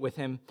communicate with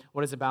him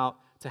what is about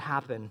to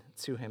happen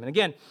to him. And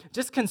again,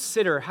 just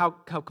consider how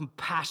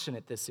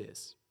compassionate this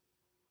is.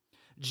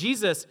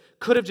 Jesus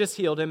could have just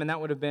healed him, and that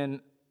would have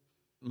been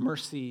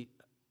mercy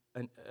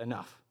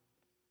enough.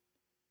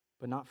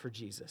 But not for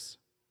Jesus.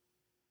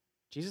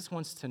 Jesus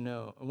wants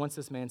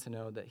this man to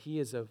know that he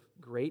is of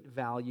great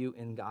value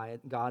in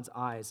God's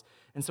eyes.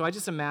 And so I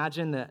just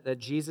imagine that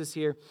Jesus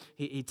here,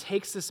 he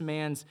takes this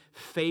man's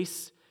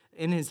face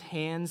in his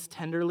hands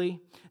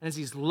tenderly, and as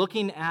he's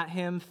looking at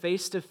him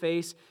face to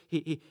face,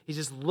 he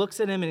just looks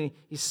at him and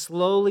he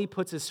slowly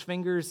puts his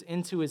fingers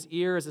into his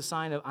ear as a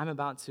sign of, I'm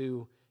about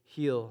to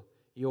heal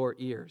your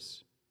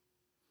ears.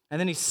 And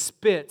then he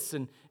spits,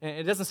 and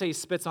it doesn't say he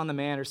spits on the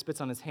man or spits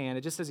on his hand,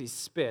 it just says he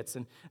spits,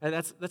 and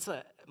that's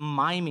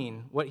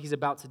miming what he's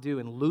about to do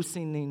and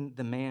loosening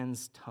the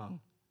man's tongue.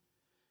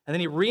 And then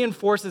he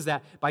reinforces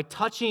that by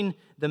touching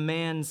the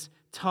man's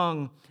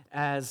tongue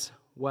as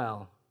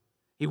well.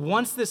 He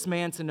wants this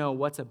man to know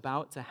what's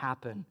about to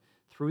happen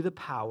through the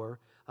power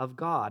of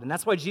God. And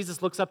that's why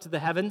Jesus looks up to the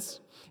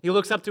heavens. He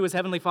looks up to his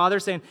heavenly Father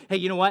saying, hey,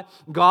 you know what?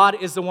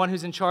 God is the one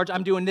who's in charge.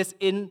 I'm doing this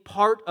in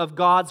part of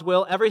God's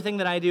will. Everything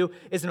that I do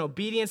is in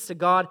obedience to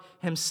God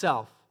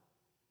himself.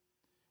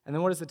 And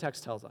then what does the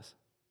text tell us?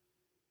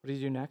 What does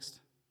he do next?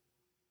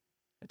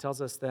 It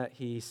tells us that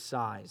he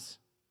sighs.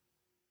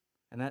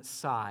 And that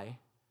sigh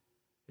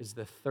is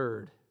the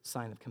third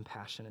sign of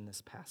compassion in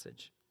this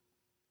passage.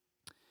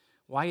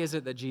 Why is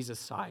it that Jesus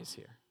sighs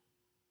here?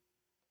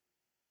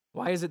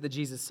 Why is it that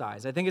Jesus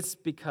sighs? I think it's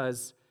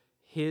because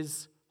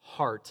his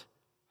heart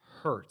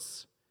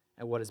hurts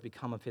at what has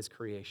become of his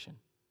creation.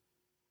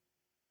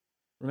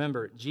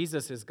 Remember,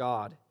 Jesus is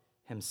God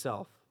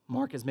himself.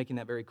 Mark is making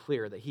that very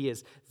clear, that he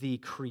is the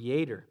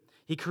creator.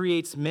 He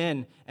creates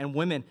men and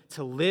women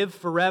to live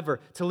forever,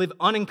 to live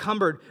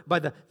unencumbered by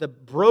the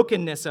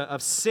brokenness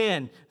of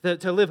sin,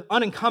 to live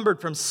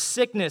unencumbered from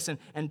sickness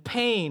and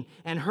pain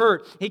and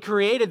hurt. He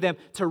created them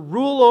to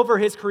rule over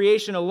his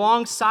creation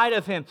alongside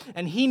of him.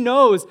 And he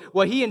knows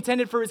what he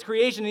intended for his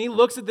creation. And he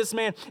looks at this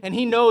man and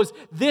he knows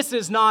this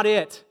is not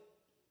it.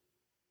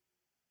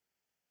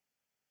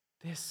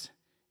 This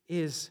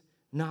is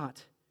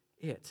not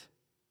it.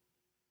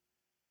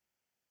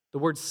 The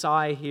word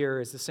sigh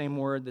here is the same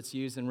word that's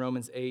used in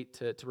Romans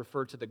 8 to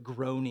refer to the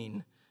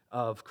groaning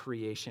of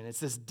creation. It's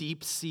this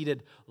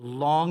deep-seated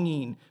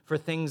longing for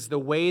things the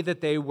way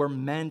that they were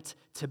meant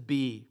to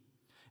be.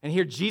 And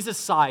here Jesus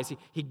sighs,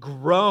 he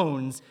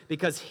groans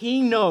because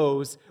he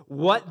knows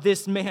what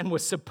this man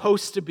was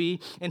supposed to be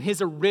in his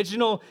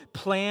original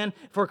plan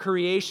for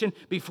creation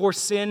before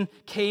sin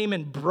came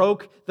and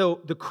broke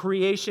the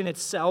creation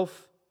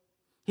itself.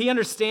 He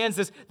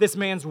understands this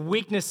man's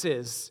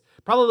weaknesses,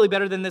 probably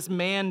better than this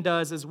man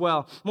does as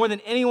well, more than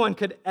anyone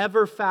could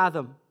ever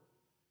fathom.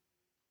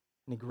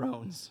 And he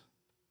groans.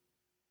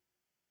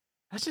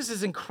 That's just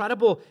his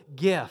incredible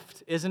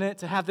gift, isn't it?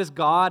 To have this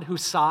God who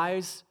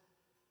sighs,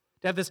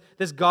 to have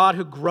this God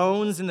who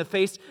groans in the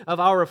face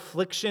of our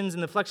afflictions, in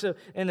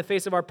the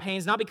face of our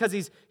pains, not because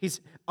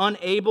he's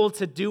unable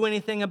to do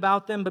anything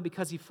about them, but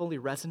because he fully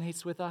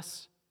resonates with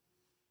us.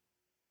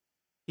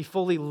 He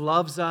fully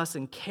loves us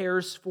and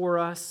cares for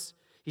us.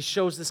 He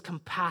shows this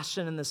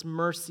compassion and this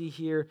mercy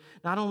here.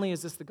 Not only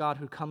is this the God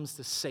who comes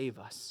to save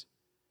us,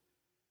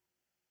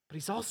 but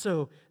he's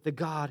also the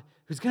God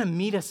who's going to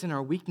meet us in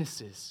our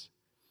weaknesses.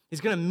 He's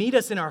going to meet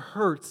us in our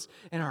hurts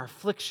and our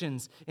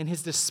afflictions in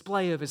his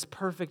display of his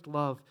perfect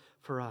love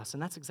for us.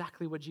 And that's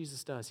exactly what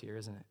Jesus does here,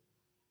 isn't it?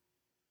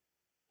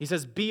 He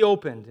says, be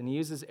opened, and he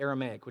uses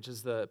Aramaic, which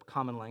is the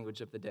common language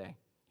of the day.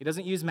 He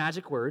doesn't use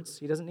magic words.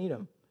 He doesn't need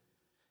them.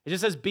 He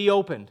just says, be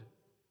opened.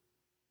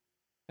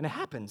 And it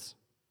happens.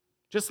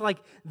 Just like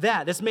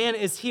that. This man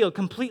is healed,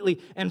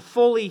 completely and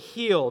fully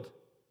healed.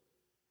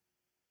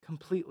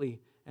 Completely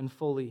and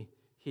fully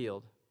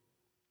healed.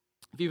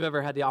 If you've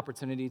ever had the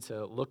opportunity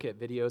to look at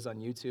videos on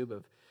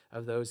YouTube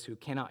of those who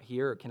cannot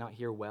hear or cannot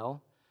hear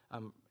well,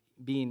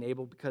 being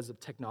able, because of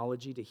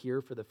technology, to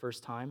hear for the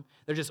first time,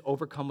 they're just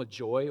overcome with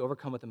joy,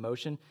 overcome with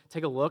emotion.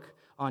 Take a look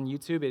on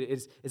YouTube. It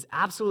is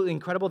absolutely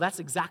incredible. That's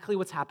exactly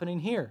what's happening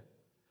here.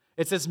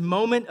 It's this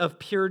moment of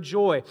pure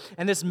joy.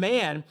 And this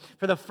man,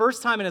 for the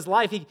first time in his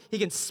life, he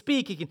can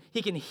speak,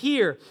 he can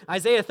hear.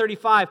 Isaiah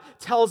 35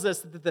 tells us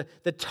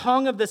that the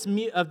tongue of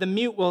the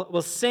mute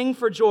will sing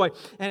for joy.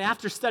 And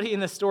after studying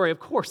this story, of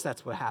course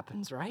that's what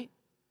happens, right?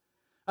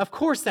 Of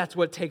course that's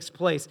what takes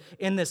place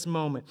in this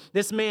moment.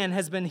 This man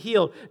has been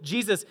healed.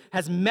 Jesus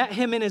has met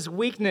him in his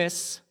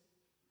weakness,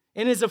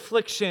 in his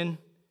affliction,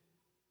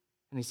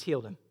 and he's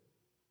healed him.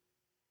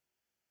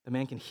 The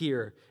man can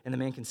hear and the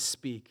man can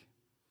speak.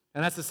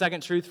 And that's the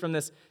second truth from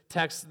this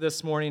text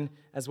this morning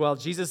as well.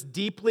 Jesus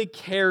deeply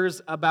cares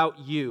about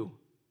you.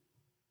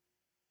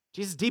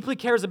 Jesus deeply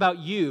cares about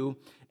you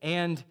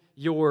and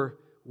your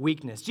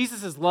weakness.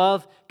 Jesus'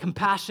 love,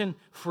 compassion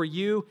for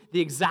you,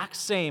 the exact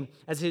same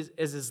as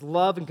his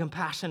love and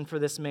compassion for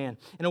this man.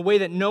 In a way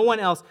that no one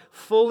else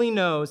fully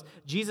knows,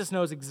 Jesus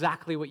knows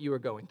exactly what you are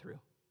going through.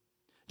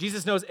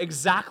 Jesus knows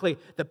exactly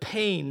the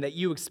pain that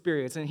you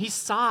experience, and he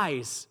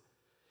sighs.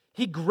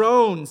 He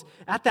groans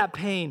at that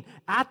pain,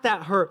 at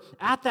that hurt,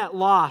 at that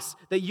loss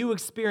that you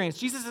experience.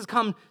 Jesus has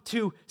come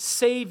to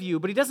save you,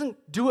 but he doesn't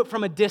do it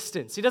from a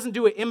distance. He doesn't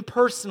do it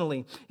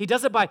impersonally. He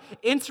does it by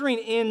entering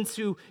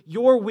into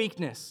your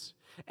weakness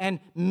and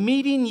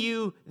meeting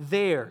you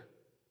there.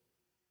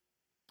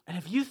 And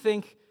if you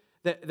think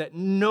that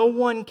no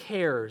one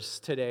cares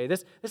today,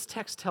 this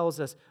text tells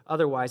us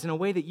otherwise in a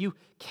way that you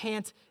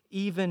can't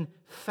even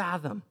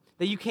fathom,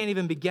 that you can't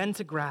even begin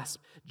to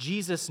grasp.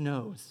 Jesus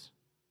knows.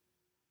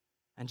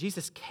 And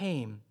Jesus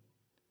came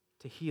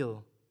to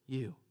heal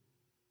you.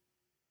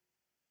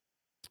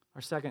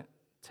 Our second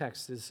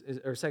text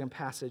our second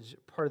passage,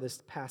 part of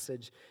this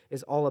passage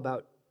is all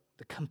about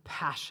the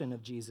compassion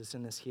of Jesus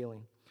in this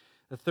healing.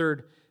 The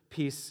third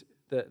piece,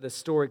 the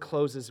story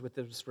closes with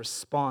this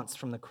response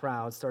from the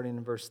crowd, starting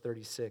in verse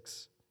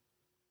 36.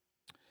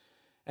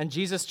 And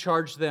Jesus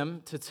charged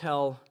them to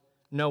tell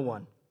no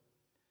one.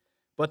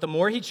 But the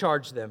more he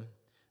charged them,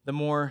 the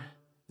more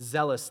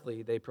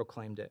zealously they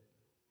proclaimed it.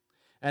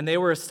 And they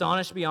were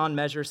astonished beyond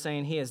measure,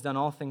 saying, he has done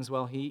all things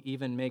well. He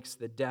even makes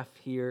the deaf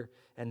hear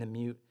and the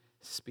mute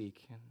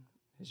speak. And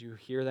as you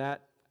hear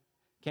that,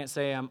 can't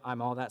say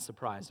I'm all that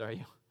surprised, are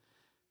you?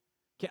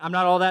 I'm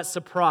not all that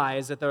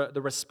surprised at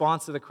the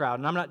response of the crowd.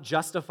 And I'm not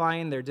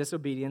justifying their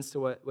disobedience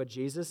to what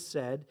Jesus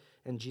said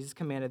and Jesus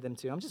commanded them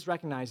to. I'm just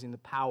recognizing the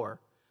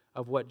power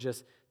of what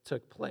just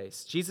took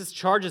place. Jesus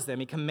charges them,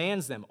 he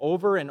commands them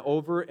over and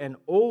over and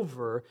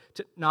over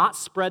to not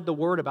spread the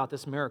word about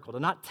this miracle,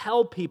 to not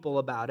tell people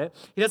about it.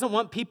 He doesn't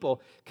want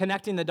people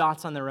connecting the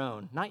dots on their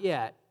own, not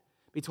yet,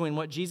 between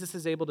what Jesus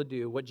is able to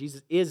do, what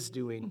Jesus is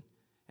doing,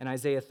 in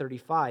Isaiah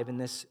 35 in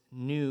this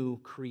new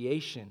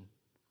creation.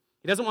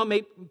 He doesn't want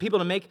people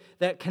to make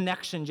that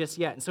connection just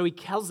yet. And so he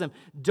tells them,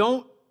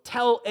 don't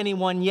tell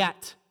anyone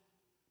yet.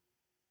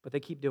 But they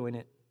keep doing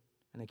it,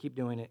 and they keep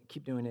doing it,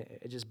 keep doing it.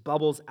 It just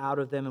bubbles out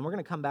of them. And we're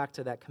going to come back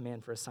to that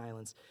command for a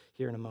silence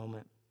here in a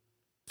moment.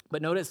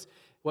 But notice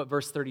what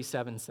verse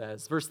 37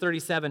 says. Verse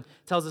 37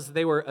 tells us that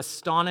they were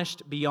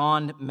astonished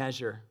beyond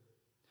measure.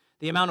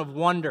 The amount of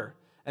wonder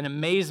and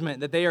amazement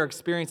that they are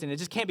experiencing, it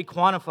just can't be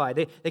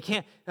quantified. They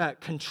can't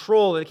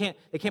control, they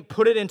can't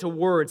put it into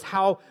words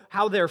how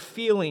they're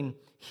feeling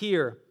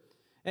here.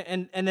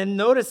 And then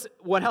notice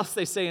what else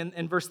they say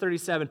in verse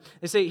 37.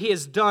 They say, he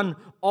has done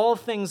all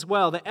things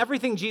well, that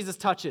everything Jesus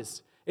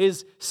touches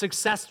is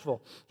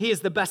successful. He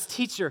is the best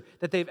teacher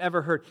that they've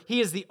ever heard.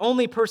 He is the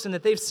only person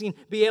that they've seen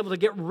be able to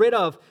get rid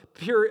of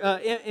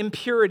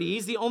impurity.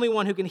 He's the only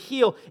one who can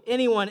heal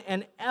anyone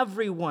and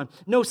everyone.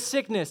 No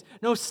sickness,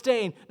 no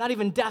stain, not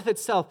even death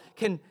itself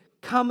can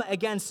come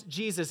against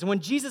Jesus. And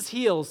when Jesus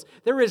heals,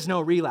 there is no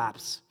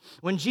relapse.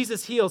 When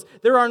Jesus heals,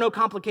 there are no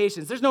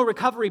complications. There's no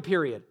recovery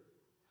period.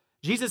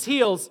 Jesus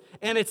heals,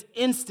 and it's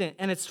instant,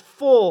 and it's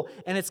full,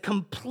 and it's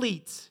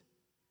complete.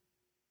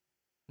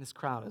 And this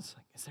crowd is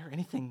like, is there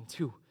anything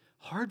too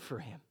hard for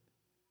him?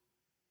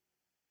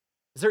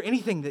 Is there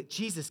anything that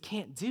Jesus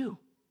can't do?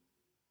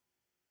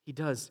 He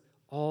does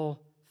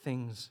all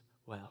things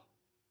well.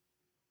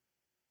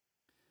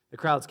 The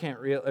crowds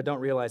don't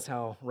realize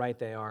how right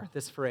they are.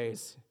 This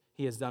phrase,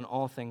 he has done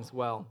all things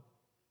well,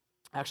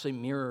 actually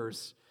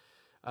mirrors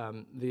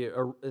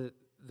the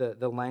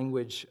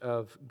language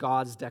of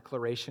God's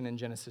declaration in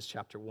Genesis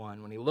chapter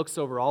 1. When he looks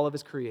over all of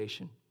his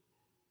creation,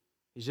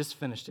 he's just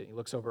finished it. He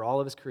looks over all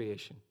of his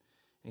creation,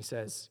 and he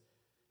says,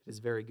 it is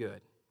very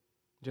good.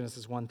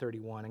 Genesis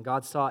 1:31, and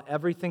God saw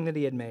everything that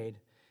he had made,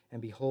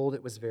 and behold,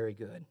 it was very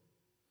good.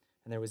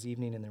 And there was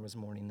evening and there was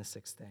morning the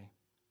sixth day.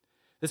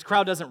 This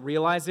crowd doesn't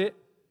realize it,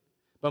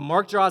 but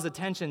Mark draws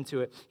attention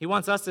to it. He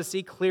wants us to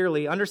see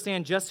clearly,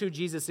 understand just who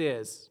Jesus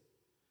is.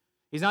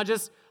 He's not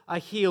just a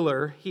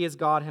healer, he is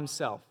God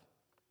himself.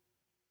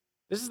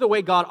 This is the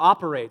way God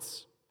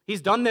operates.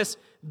 He's done this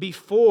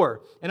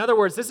before. In other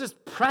words, this is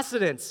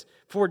precedence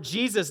for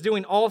Jesus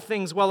doing all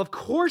things well. Of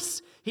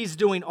course he's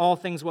doing all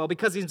things well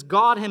because he's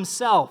God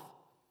himself.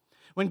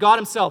 When God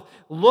himself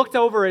looked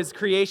over his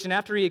creation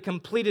after he had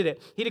completed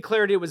it, he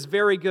declared it was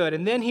very good.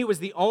 And then he was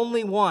the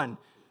only one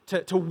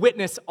to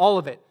witness all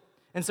of it.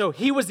 And so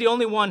he was the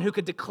only one who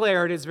could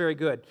declare it is very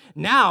good.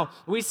 Now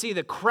we see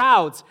the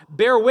crowds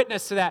bear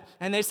witness to that,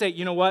 and they say,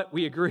 you know what?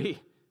 We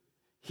agree.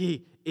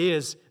 He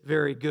is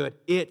very good.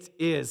 It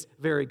is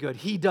very good.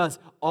 He does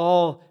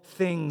all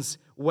things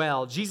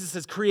well. Jesus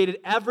has created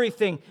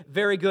everything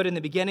very good in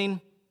the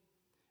beginning,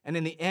 and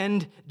in the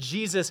end,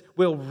 Jesus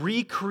will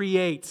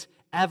recreate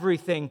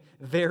everything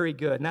very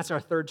good. And that's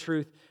our third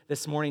truth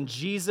this morning.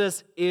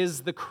 Jesus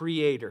is the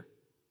creator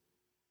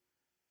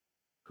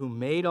who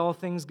made all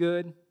things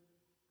good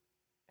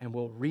and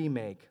will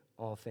remake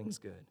all things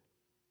good.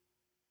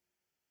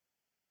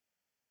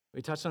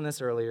 We touched on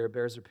this earlier. It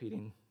bears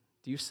repeating.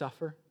 Do you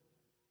suffer?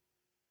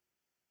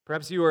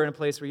 Perhaps you are in a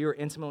place where you are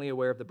intimately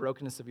aware of the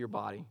brokenness of your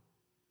body,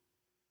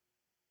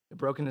 the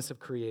brokenness of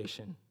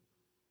creation.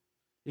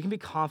 You can be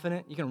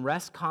confident, you can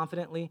rest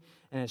confidently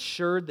and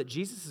assured that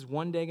Jesus is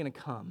one day going to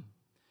come.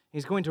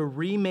 He's going to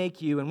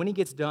remake you, and when he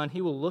gets done,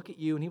 he will look at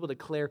you and he will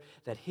declare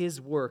that his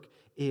work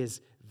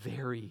is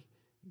very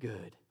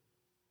good,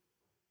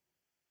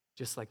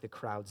 just like the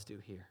crowds do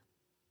here.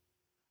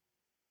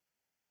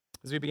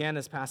 As we began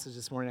this passage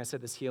this morning, I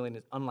said this healing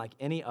is unlike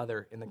any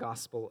other in the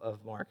Gospel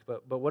of Mark,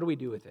 but what do we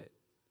do with it?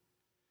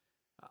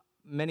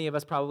 Many of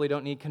us probably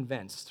don't need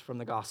convinced from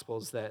the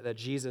Gospels that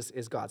Jesus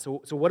is God.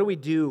 So what do we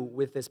do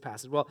with this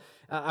passage? Well,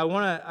 I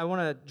want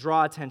to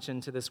draw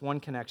attention to this one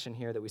connection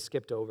here that we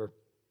skipped over.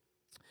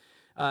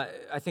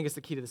 I think it's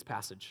the key to this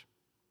passage,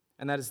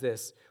 and that is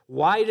this.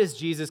 Why does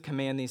Jesus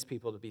command these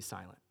people to be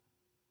silent?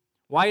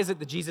 Why is it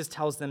that Jesus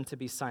tells them to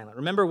be silent?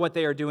 Remember what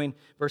they are doing,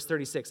 verse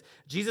 36.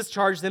 Jesus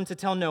charged them to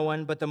tell no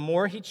one, but the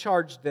more he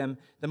charged them,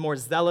 the more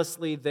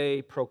zealously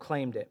they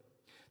proclaimed it.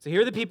 So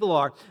here the people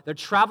are. They're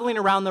traveling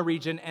around the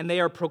region, and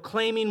they are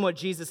proclaiming what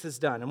Jesus has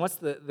done. And what's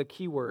the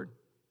key word?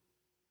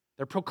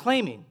 They're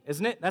proclaiming,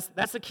 isn't it?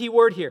 That's the key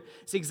word here.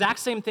 It's the exact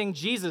same thing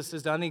Jesus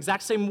has done, the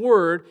exact same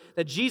word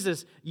that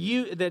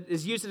that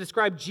is used to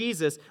describe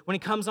Jesus when he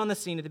comes on the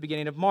scene at the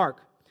beginning of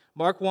Mark.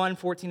 Mark 1,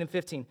 14 and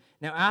 15.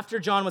 Now after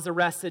John was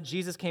arrested,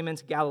 Jesus came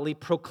into Galilee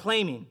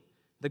proclaiming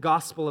the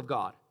gospel of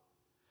God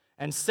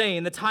and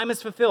saying, the time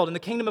is fulfilled and the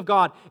kingdom of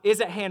God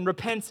is at hand.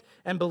 Repent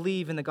and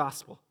believe in the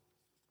gospel.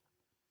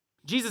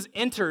 Jesus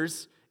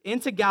enters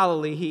into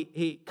Galilee.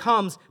 He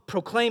comes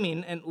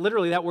proclaiming, and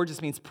literally that word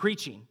just means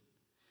preaching.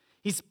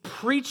 He's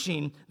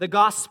preaching the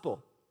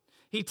gospel.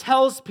 He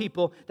tells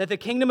people that the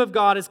kingdom of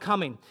God is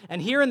coming.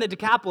 And here in the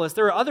Decapolis,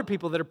 there are other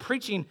people that are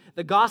preaching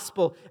the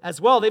gospel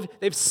as well.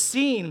 They've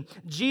seen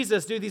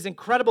Jesus do these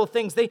incredible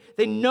things. They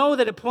know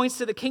that it points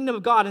to the kingdom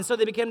of God, and so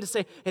they begin to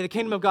say, hey, the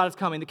kingdom of God is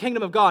coming. The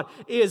kingdom of God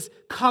is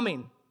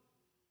coming.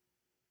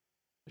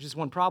 There's just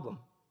one problem.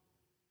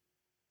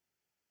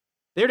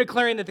 They're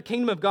declaring that the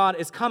kingdom of God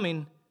is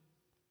coming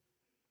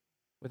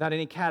without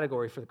any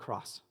category for the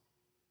cross.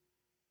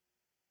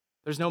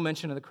 There's no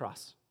mention of the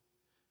cross.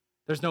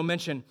 There's no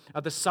mention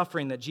of the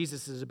suffering that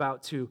Jesus is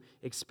about to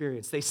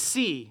experience. They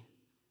see,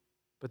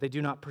 but they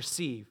do not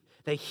perceive.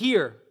 They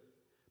hear,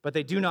 but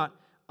they do not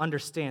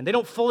understand. They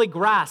don't fully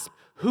grasp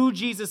who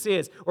Jesus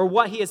is or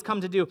what he has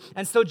come to do.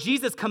 And so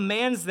Jesus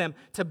commands them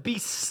to be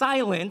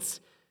silent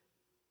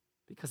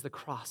because the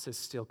cross is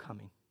still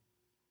coming.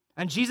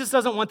 And Jesus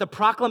doesn't want the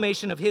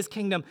proclamation of his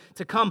kingdom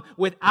to come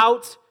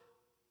without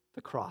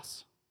the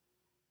cross.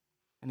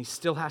 And he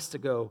still has to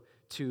go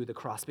to the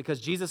cross because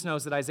Jesus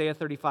knows that Isaiah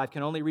 35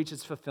 can only reach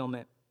its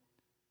fulfillment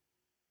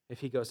if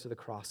he goes to the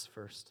cross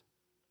first.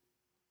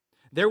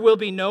 There will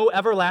be no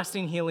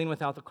everlasting healing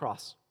without the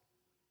cross.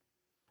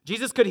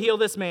 Jesus could heal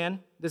this man,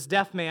 this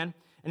deaf man,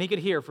 and he could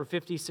hear for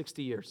 50,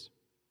 60 years.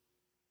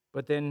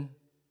 But then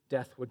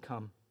death would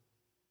come.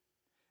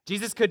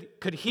 Jesus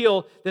could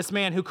heal this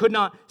man who could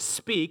not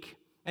speak,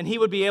 and he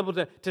would be able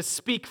to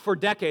speak for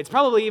decades,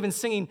 probably even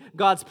singing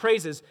God's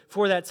praises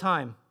for that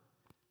time.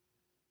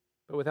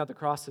 But without the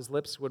cross, his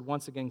lips would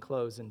once again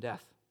close in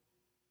death,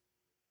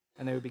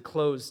 and they would be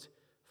closed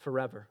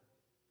forever.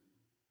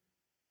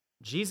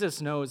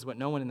 Jesus knows what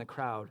no one in the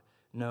crowd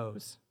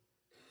knows.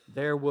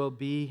 There will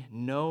be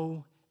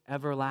no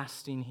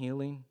everlasting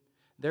healing.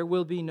 There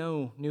will be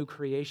no new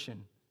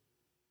creation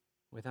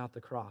without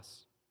the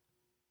cross.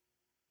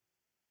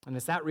 And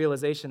it's that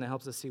realization that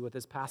helps us see what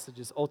this passage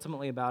is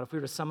ultimately about. If we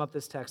were to sum up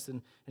this text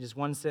in just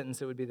one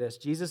sentence, it would be this: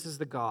 Jesus is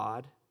the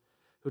God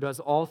who does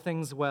all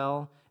things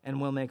well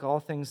and will make all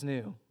things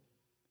new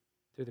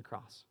through the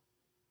cross.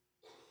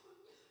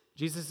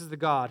 Jesus is the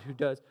God who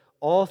does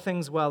all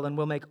things well and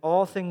will make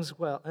all things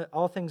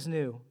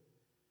new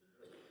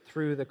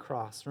through the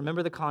cross.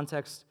 Remember the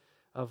context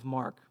of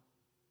Mark.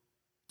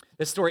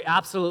 This story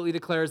absolutely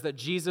declares that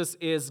Jesus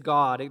is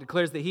God. It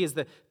declares that he is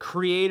the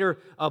creator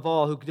of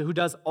all, who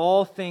does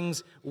all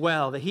things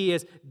well, that he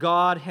is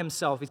God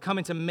himself. He's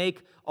coming to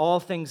make all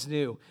things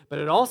new. But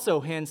it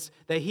also hints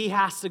that he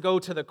has to go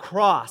to the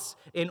cross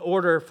in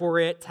order for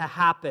it to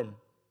happen.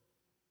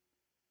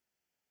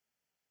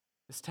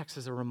 This text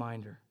is a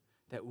reminder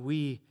that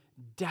we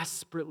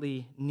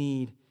desperately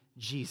need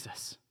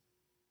Jesus.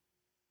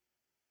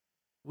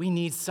 We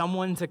need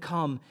someone to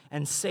come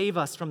and save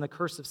us from the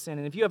curse of sin.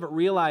 And if you haven't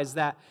realized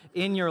that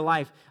in your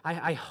life,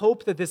 I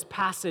hope that this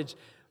passage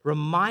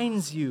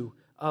reminds you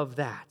of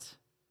that.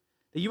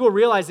 That you will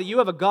realize that you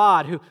have a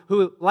God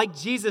who, like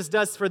Jesus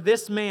does for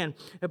this man,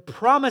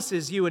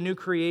 promises you a new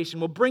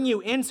creation, will bring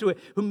you into it,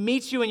 who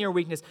meets you in your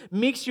weakness,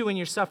 meets you in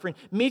your suffering,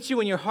 meets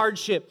you in your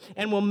hardship,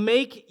 and will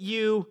make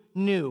you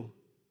new.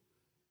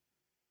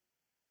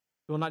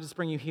 He will not just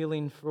bring you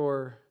healing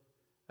for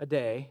a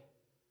day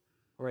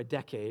or a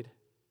decade,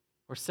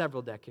 or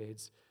several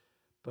decades,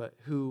 but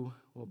who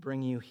will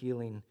bring you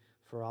healing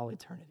for all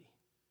eternity.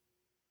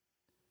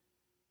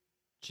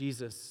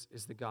 Jesus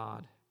is the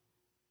God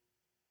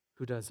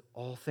who does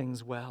all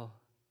things well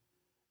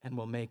and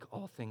will make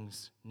all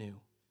things new.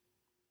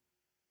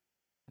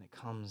 And it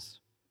comes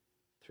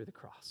through the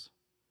cross.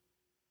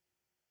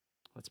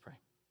 Let's pray.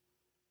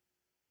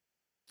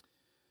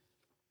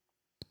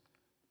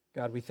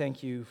 God, we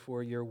thank you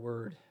for your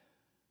word.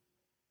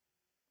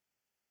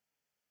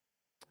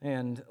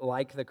 And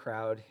like the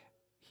crowd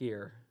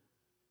here,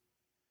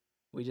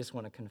 we just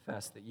want to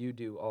confess that you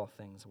do all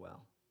things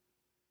well.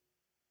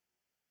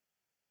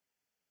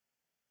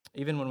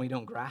 Even when we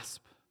don't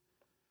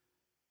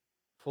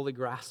fully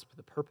grasp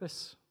the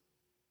purpose,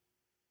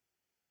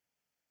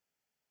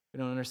 we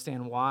don't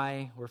understand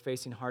why we're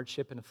facing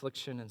hardship and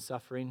affliction and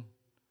suffering.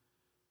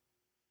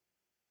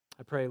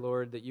 I pray,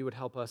 Lord, that you would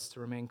help us to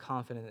remain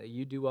confident that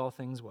you do all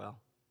things well.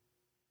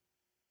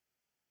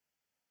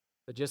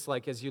 But just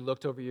like as you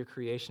looked over your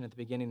creation at the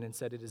beginning and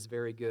said it is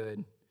very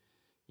good,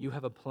 you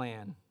have a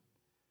plan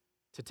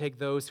to take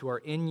those who are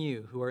in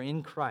you, who are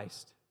in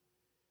Christ,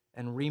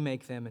 and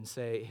remake them and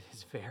say it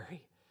is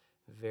very,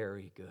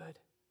 very good.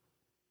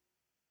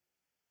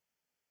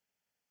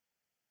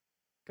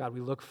 God, we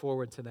look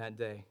forward to that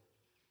day.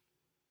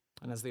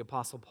 And as the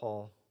Apostle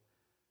Paul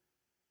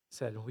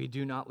said, we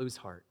do not lose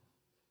heart.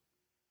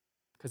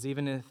 Because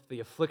even if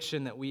the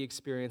affliction that we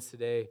experience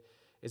today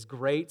is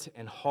great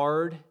and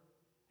hard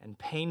and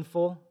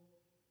painful,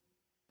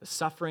 the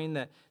suffering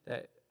that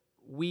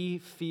we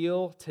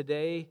feel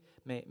today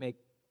may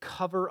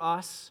cover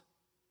us.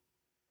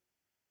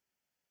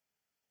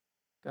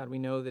 God, we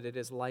know that it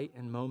is light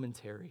and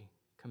momentary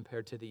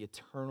compared to the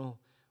eternal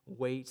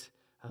weight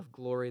of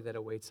glory that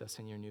awaits us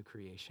in your new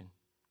creation.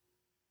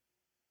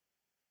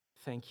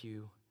 Thank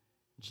you,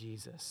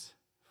 Jesus,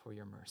 for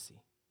your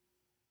mercy.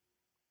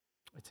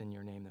 It's in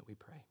your name that we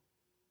pray.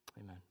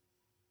 Amen.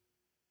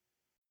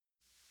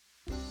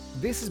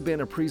 This has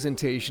been a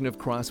presentation of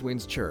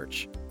CrossWinds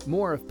Church.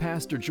 More of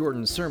Pastor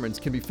Jordan's sermons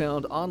can be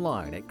found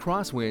online at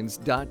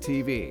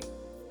crosswinds.tv.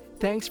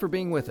 Thanks for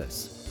being with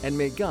us, and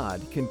may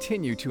God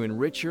continue to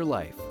enrich your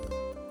life.